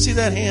 can I see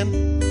that hand?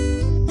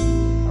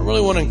 I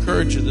really want to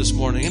encourage you this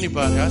morning.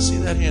 Anybody? I see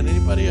that hand.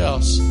 Anybody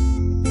else?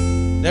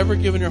 Never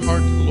given your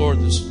heart to the Lord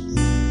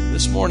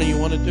this morning. You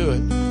want to do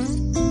it.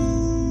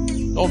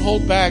 Don't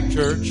hold back,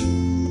 church.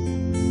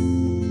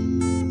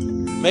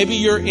 Maybe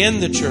you're in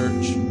the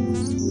church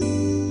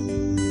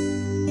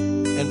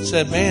and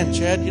said, man,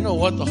 Chad, you know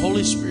what? The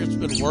Holy Spirit's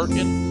been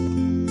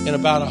working in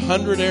about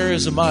 100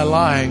 areas of my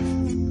life,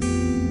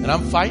 and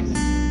I'm fighting it.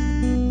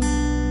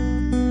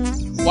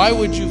 Why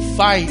would you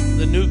fight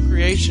the new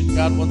creation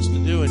God wants to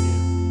do in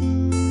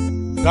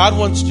you? God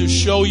wants to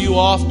show you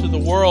off to the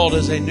world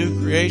as a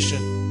new creation.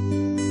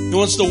 He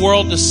wants the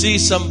world to see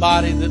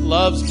somebody that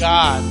loves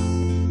God,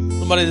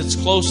 somebody that's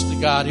close to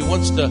God. He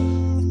wants to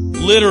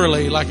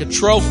literally, like a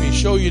trophy,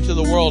 show you to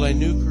the world a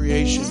new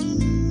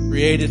creation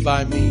created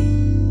by me.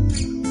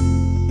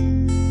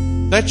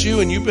 That's you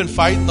and you've been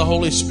fighting the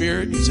Holy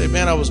Spirit. You say,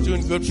 man, I was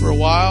doing good for a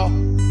while.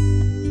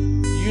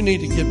 You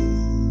need to get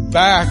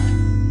back.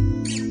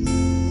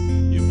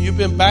 You've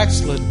been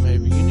backslidden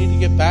maybe. You need to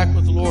get back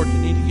with the Lord. You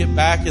need to get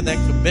back in that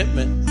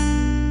commitment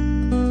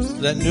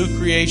to that new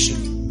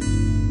creation.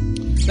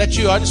 That's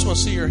you. I just want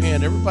to see your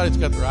hand. Everybody's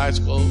got their eyes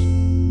closed.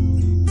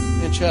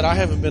 And Chad, I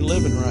haven't been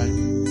living right.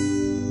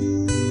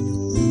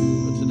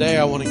 But today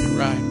I want to get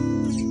right.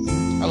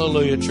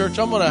 Hallelujah. Church,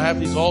 I'm going to have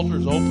these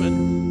altars open.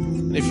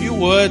 And if you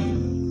would,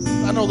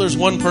 I know there's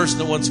one person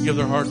that wants to give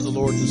their heart to the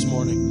Lord this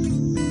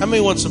morning. How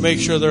many wants to make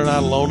sure they're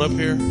not alone up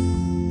here?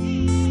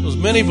 As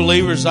many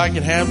believers as I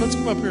can have, let's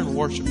come up here and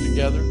worship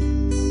together.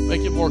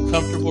 Make it more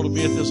comfortable to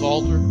be at this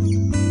altar.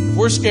 If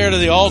we're scared of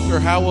the altar,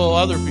 how will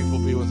other people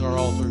be with our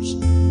altars?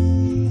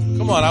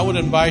 Come on, I would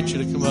invite you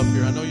to come up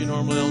here. I know you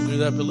normally don't do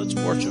that, but let's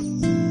worship.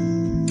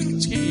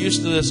 Let's get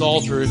used to this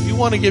altar. If you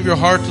want to give your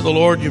heart to the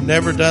Lord, you've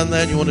never done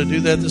that, you want to do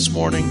that this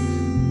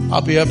morning,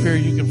 I'll be up here.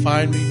 You can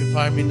find me. You can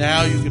find me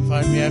now. You can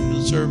find me after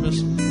the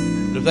service.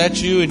 But if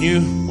that's you and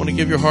you want to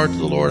give your heart to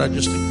the Lord, I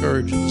just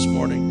encourage you this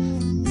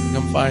morning.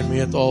 Come find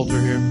me at the altar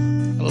here.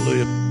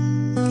 Hallelujah.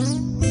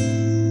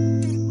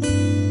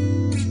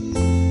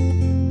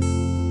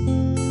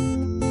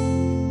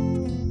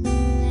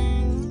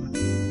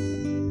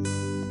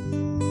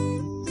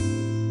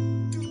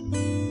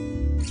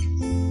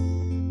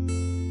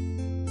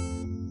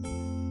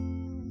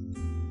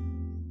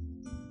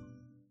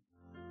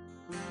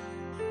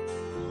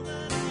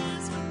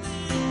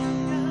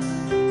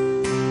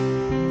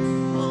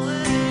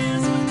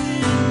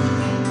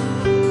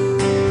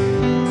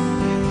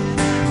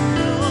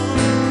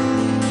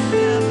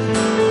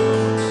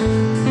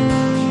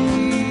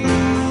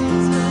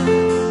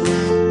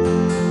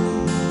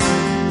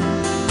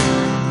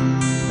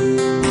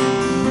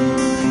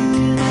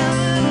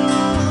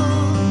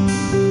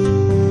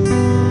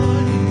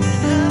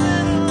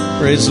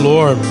 Praise the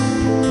Lord.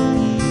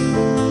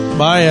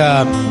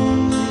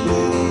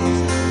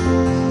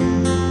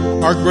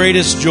 Our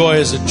greatest joy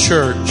as a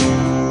church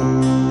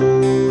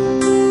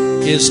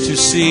is to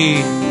see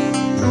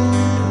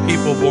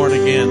people born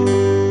again.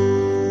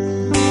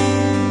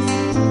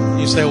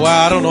 You say,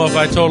 wow, I don't know if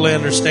I totally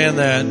understand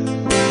that.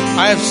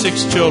 I have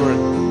 6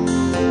 children.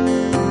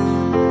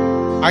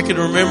 I can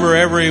remember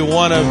every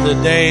one of the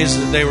days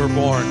that they were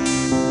born.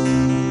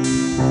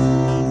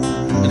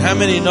 And how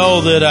many know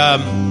that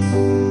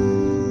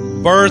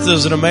birth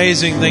is an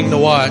amazing thing to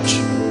watch?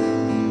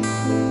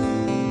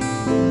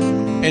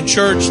 And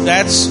church,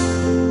 that's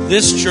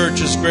this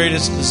church's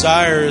greatest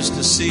desire, is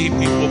to see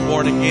people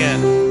born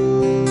again.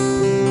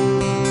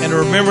 And to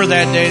remember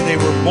that day they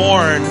were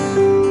born.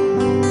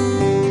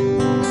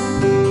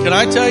 Can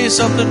I tell you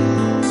something?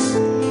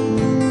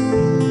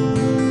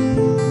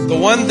 The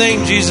one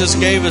thing Jesus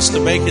gave us to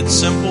make it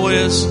simple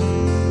is,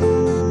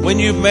 when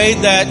you've made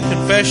that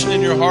confession in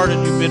your heart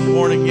and you've been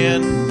born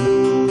again,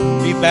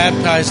 be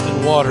baptized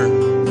in water.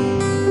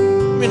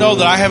 Let me know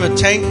that I have a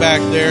tank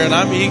back there and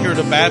I'm eager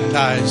to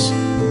baptize.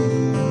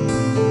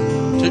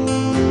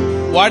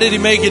 Why did He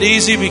make it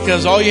easy?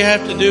 Because all you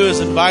have to do is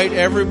invite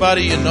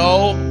everybody you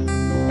know,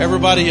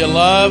 everybody you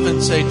love,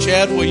 and say,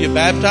 Chad, will you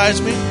baptize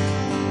me?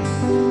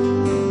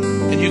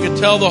 And you can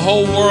tell the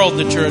whole world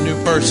that you're a new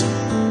person.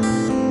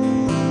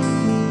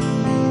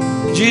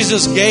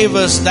 Jesus gave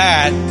us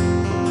that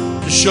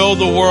to show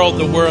the world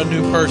that we're a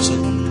new person.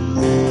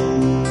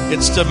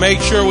 It's to make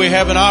sure we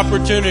have an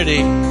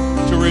opportunity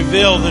to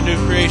reveal the new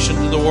creation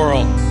to the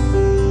world.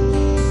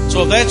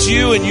 So if that's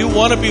you and you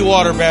want to be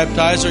water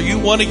baptized, or you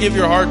want to give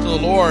your heart to the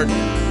Lord,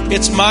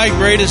 it's my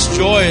greatest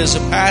joy as a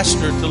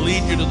pastor to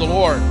lead you to the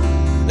Lord.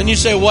 Then you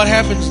say, what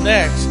happens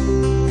next?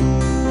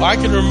 Well, I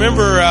can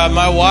remember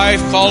my wife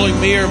calling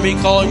me, or me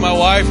calling my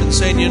wife and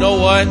saying, you know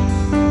what?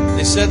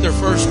 They said their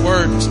first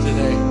words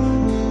today.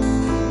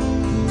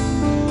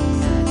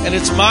 And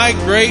it's my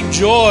great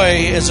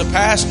joy as a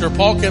pastor.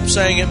 Paul kept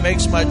saying it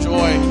makes my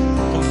joy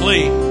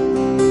complete.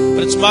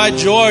 But it's my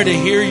joy to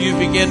hear you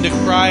begin to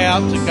cry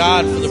out to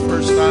God for the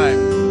first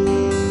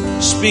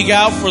time. Speak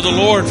out for the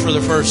Lord for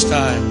the first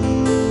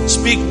time.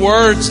 Speak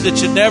words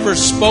that you never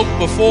spoke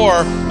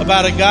before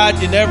about a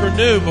God you never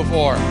knew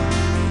before.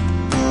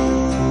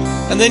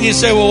 And then you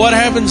say, well, what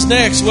happens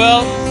next?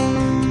 Well,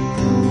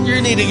 you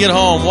need to get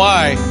home.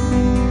 Why?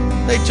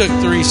 They took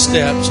 3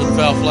 steps and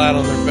fell flat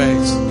on their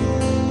face.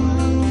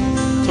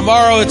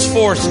 Tomorrow it's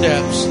 4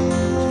 steps.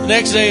 The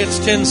next day it's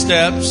 10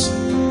 steps.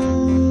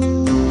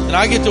 And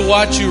I get to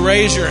watch you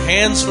raise your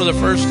hands for the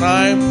first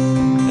time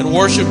and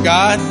worship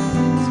God.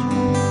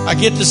 I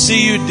get to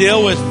see you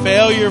deal with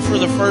failure for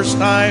the first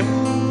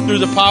time through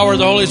the power of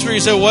the Holy Spirit. You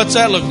say, what's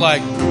that look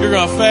like? You're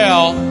going to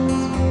fail.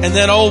 And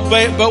then,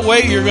 but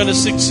wait, you're going to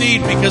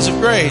succeed because of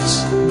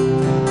grace.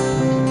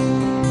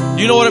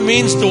 You know what it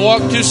means to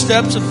walk 2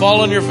 steps and fall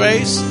on your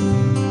face?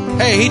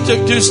 Hey, he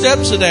took 2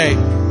 steps today.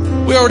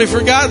 We already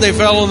forgot they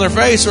fell on their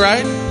face,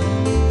 right?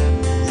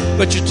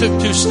 But you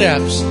took 2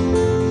 steps.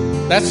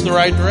 That's the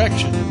right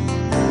direction.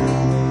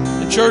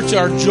 In church,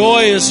 our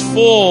joy is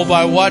full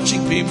by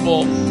watching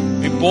people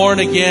be born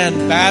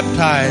again,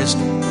 baptized,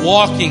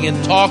 walking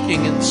and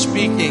talking and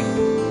speaking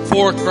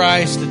for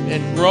Christ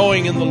and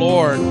growing in the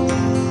Lord.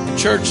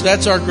 Church,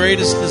 that's our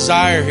greatest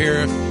desire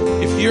here.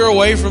 If you're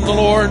away from the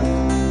Lord,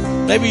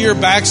 maybe you're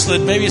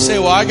backslid. Maybe you say,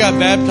 well, I got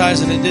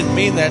baptized and it didn't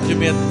mean that to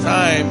me at the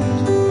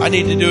time. I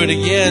need to do it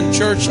again.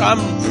 Church,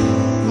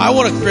 I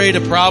want to create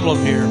a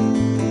problem here.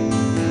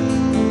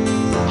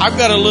 I've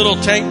got a little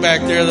tank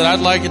back there that I'd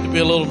like it to be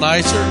a little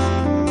nicer.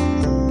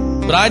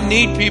 But I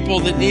need people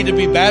that need to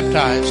be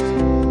baptized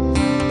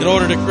in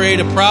order to create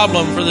a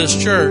problem for this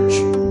church.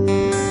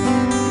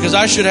 Because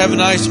I should have a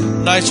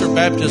nicer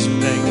baptism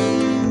tank.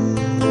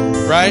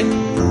 Right?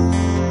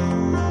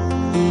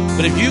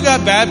 But if you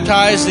got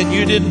baptized and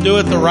you didn't do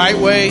it the right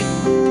way,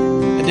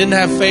 and didn't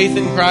have faith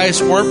in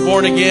Christ, weren't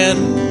born again,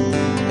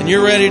 and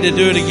you're ready to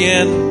do it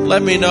again,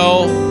 let me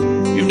know.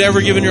 You've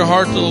never given your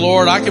heart to the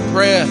Lord, I can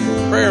pray a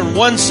prayer in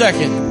 1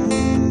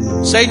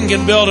 second. Satan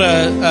can build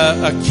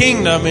a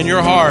kingdom in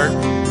your heart,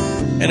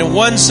 and in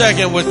 1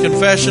 second with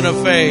confession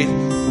of faith,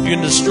 you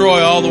can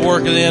destroy all the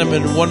work of the enemy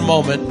in 1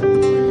 moment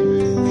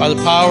by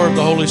the power of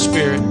the Holy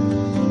Spirit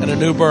and a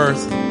new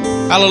birth.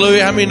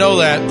 Hallelujah. How many know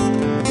that?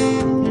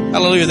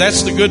 Hallelujah.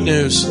 That's the good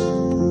news.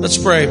 Let's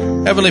pray.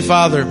 Heavenly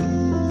Father,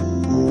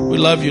 we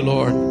love you,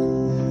 Lord.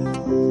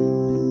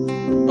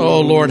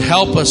 Oh, Lord,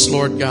 help us,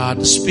 Lord God,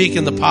 to speak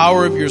in the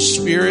power of your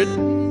Spirit.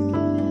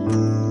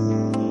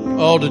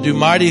 Oh, to do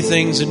mighty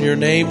things in your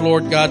name,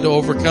 Lord God, to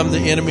overcome the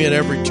enemy at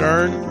every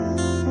turn,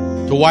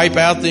 to wipe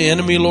out the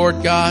enemy,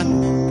 Lord God,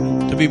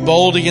 to be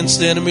bold against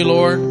the enemy,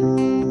 Lord.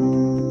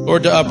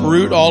 Lord, to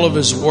uproot all of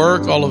his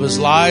work, all of his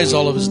lies,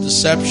 all of his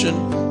deception,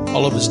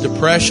 all of his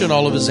depression,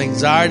 all of his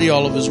anxiety,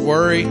 all of his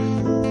worry,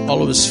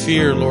 all of his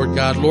fear, Lord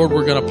God. Lord,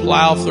 we're going to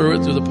plow through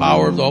it through the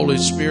power of the Holy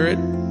Spirit.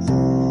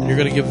 And you're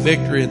going to give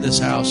victory in this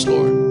house,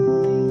 Lord.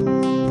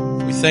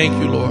 We thank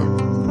you,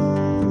 Lord.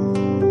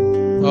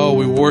 Oh,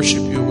 we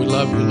worship you. We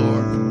love you,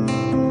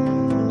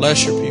 Lord.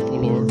 Bless your people,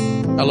 Lord.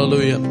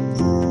 Hallelujah.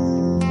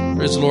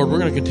 Praise the Lord. We're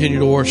going to continue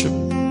to worship.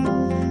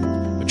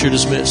 But You're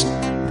dismissed.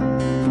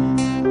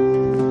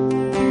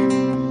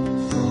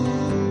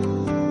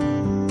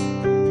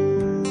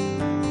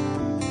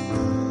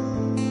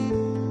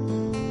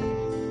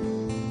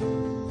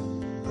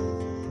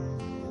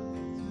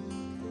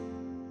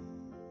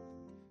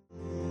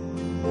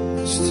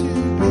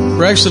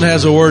 Braxton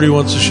has a word he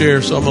wants to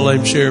share, so I'm going to let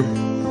him share.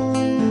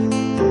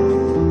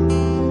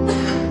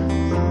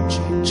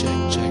 Check.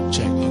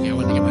 Okay,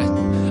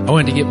 I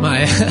wanted to get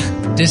my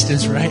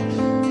distance right.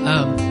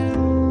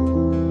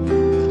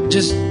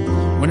 Just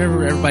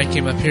whenever everybody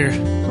came up here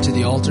to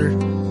the altar,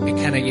 it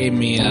kind of gave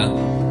me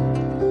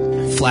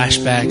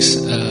flashbacks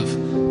of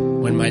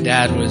when my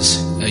dad was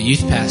a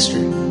youth pastor,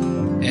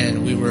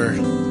 and we'd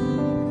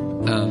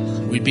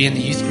be in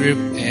the youth group,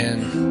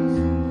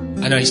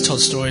 and I know he's told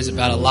stories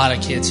about a lot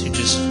of kids who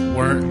just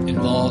weren't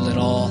involved at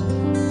all.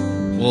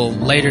 Well,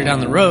 later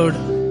down the road,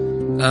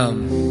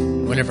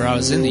 whenever I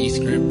was in the youth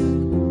group,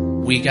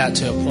 we got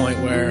to a point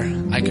where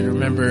I could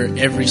remember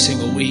every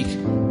single week,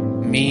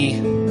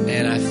 me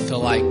and I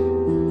feel like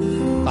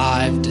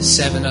 5 to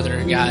 7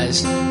 other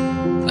guys,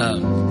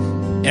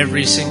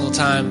 every single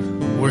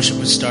time worship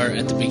would start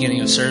at the beginning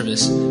of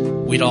service,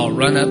 we'd all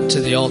run up to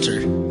the altar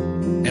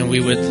and we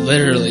would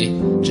literally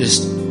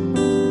just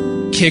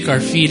kick our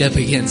feet up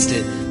against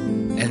it.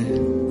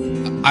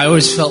 And I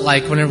always felt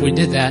like whenever we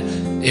did that,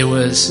 it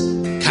was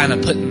kind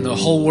of putting the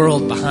whole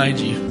world behind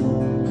you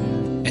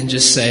and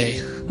just say,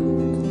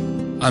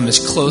 I'm as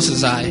close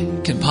as I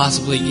can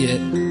possibly get,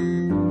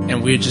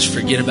 and we would just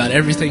forget about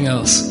everything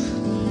else.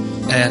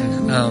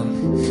 And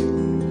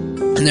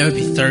there would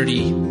be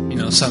 30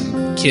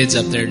 some kids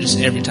up there. Just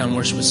every time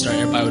worship would start,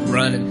 everybody would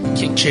run and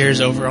kick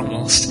chairs over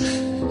almost.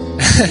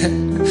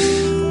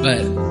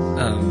 But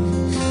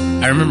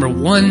I remember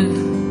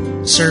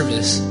one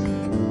service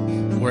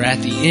where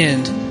at the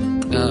end,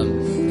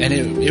 and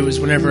it was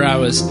whenever I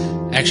was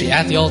actually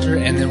at the altar,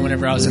 and then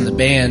whenever I was in the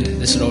band,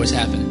 this would always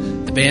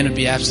happen. The band would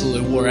be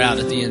absolutely wore out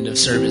at the end of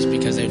service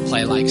because they'd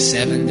play like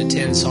 7 to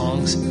 10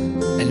 songs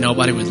and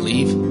nobody would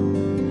leave.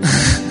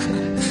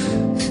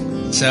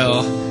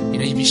 So,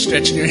 you'd be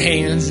stretching your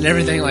hands and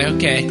everything like,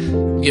 okay,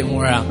 I'm getting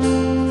wore out.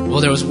 Well,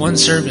 there was one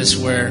service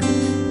where, I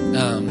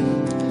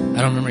don't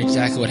remember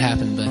exactly what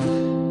happened,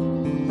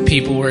 but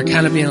people were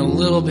kind of being a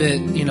little bit,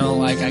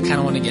 like, I kind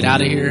of want to get out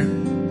of here,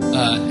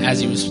 as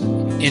he was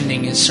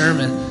ending his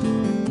sermon.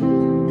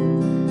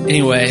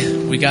 Anyway,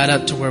 we got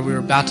up to where we were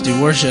about to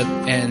do worship,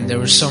 and there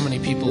were so many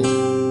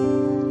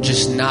people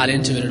just not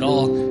into it at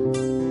all.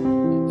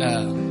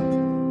 I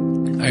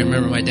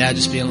remember my dad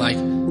just being like,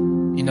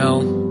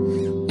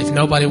 if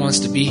nobody wants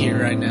to be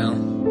here right now,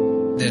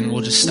 then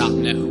we'll just stop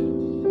now.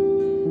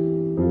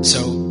 So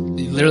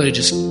he literally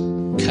just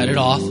cut it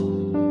off.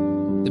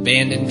 The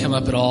band didn't come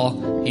up at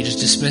all. He just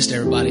dismissed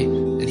everybody,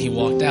 and he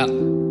walked out.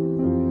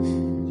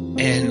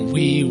 And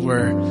we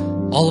were,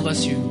 all of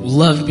us who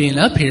loved being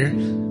up here,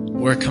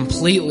 were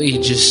completely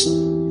just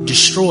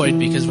destroyed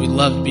because we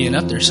loved being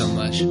up there so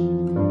much.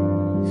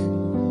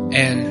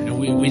 And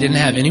we didn't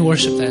have any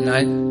worship that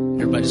night.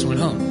 Everybody just went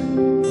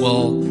home.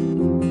 Well,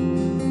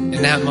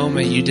 in that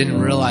moment, you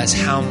didn't realize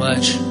how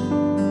much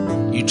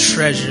you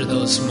treasure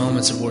those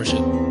moments of worship.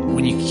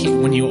 When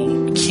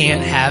you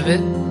can't have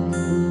it,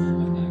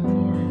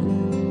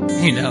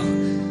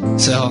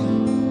 So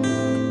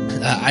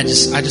I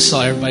just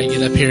saw everybody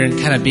get up here and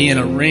kind of be in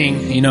a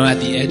ring, at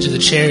the edge of the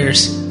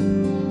chairs.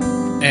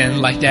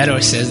 And like Dad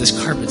always says, this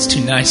carpet's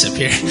too nice up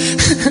here.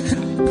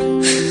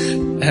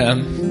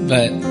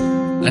 But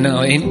I know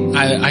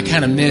I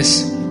kind of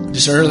miss.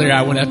 Just earlier,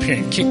 I went up here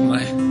and kicked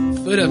my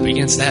foot up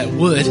against that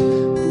wood,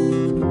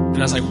 and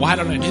I was like, why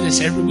don't I do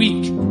this every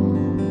week? I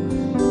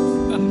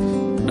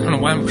don't know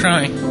why I'm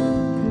crying.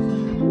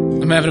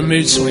 I'm having a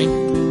mood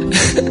swing.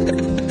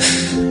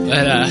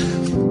 But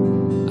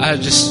I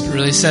just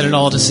really said it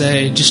all to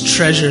say, just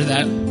treasure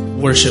that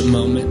worship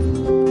moment.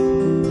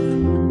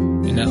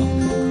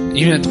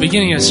 Even at the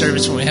beginning of the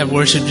service when we have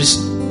worship, just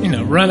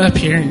run up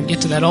here and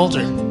get to that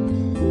altar,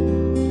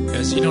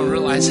 because you don't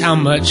realize how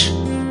much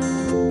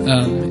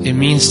it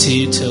means to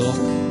you till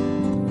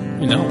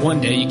one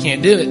day you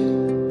can't do it.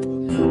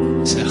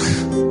 So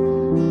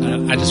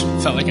I just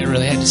felt like I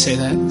really had to say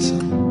that. So.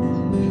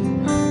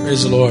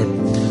 Praise the Lord.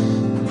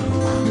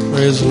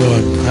 Praise the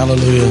Lord.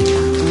 Hallelujah.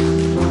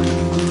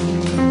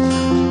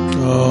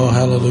 Oh,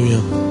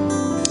 hallelujah.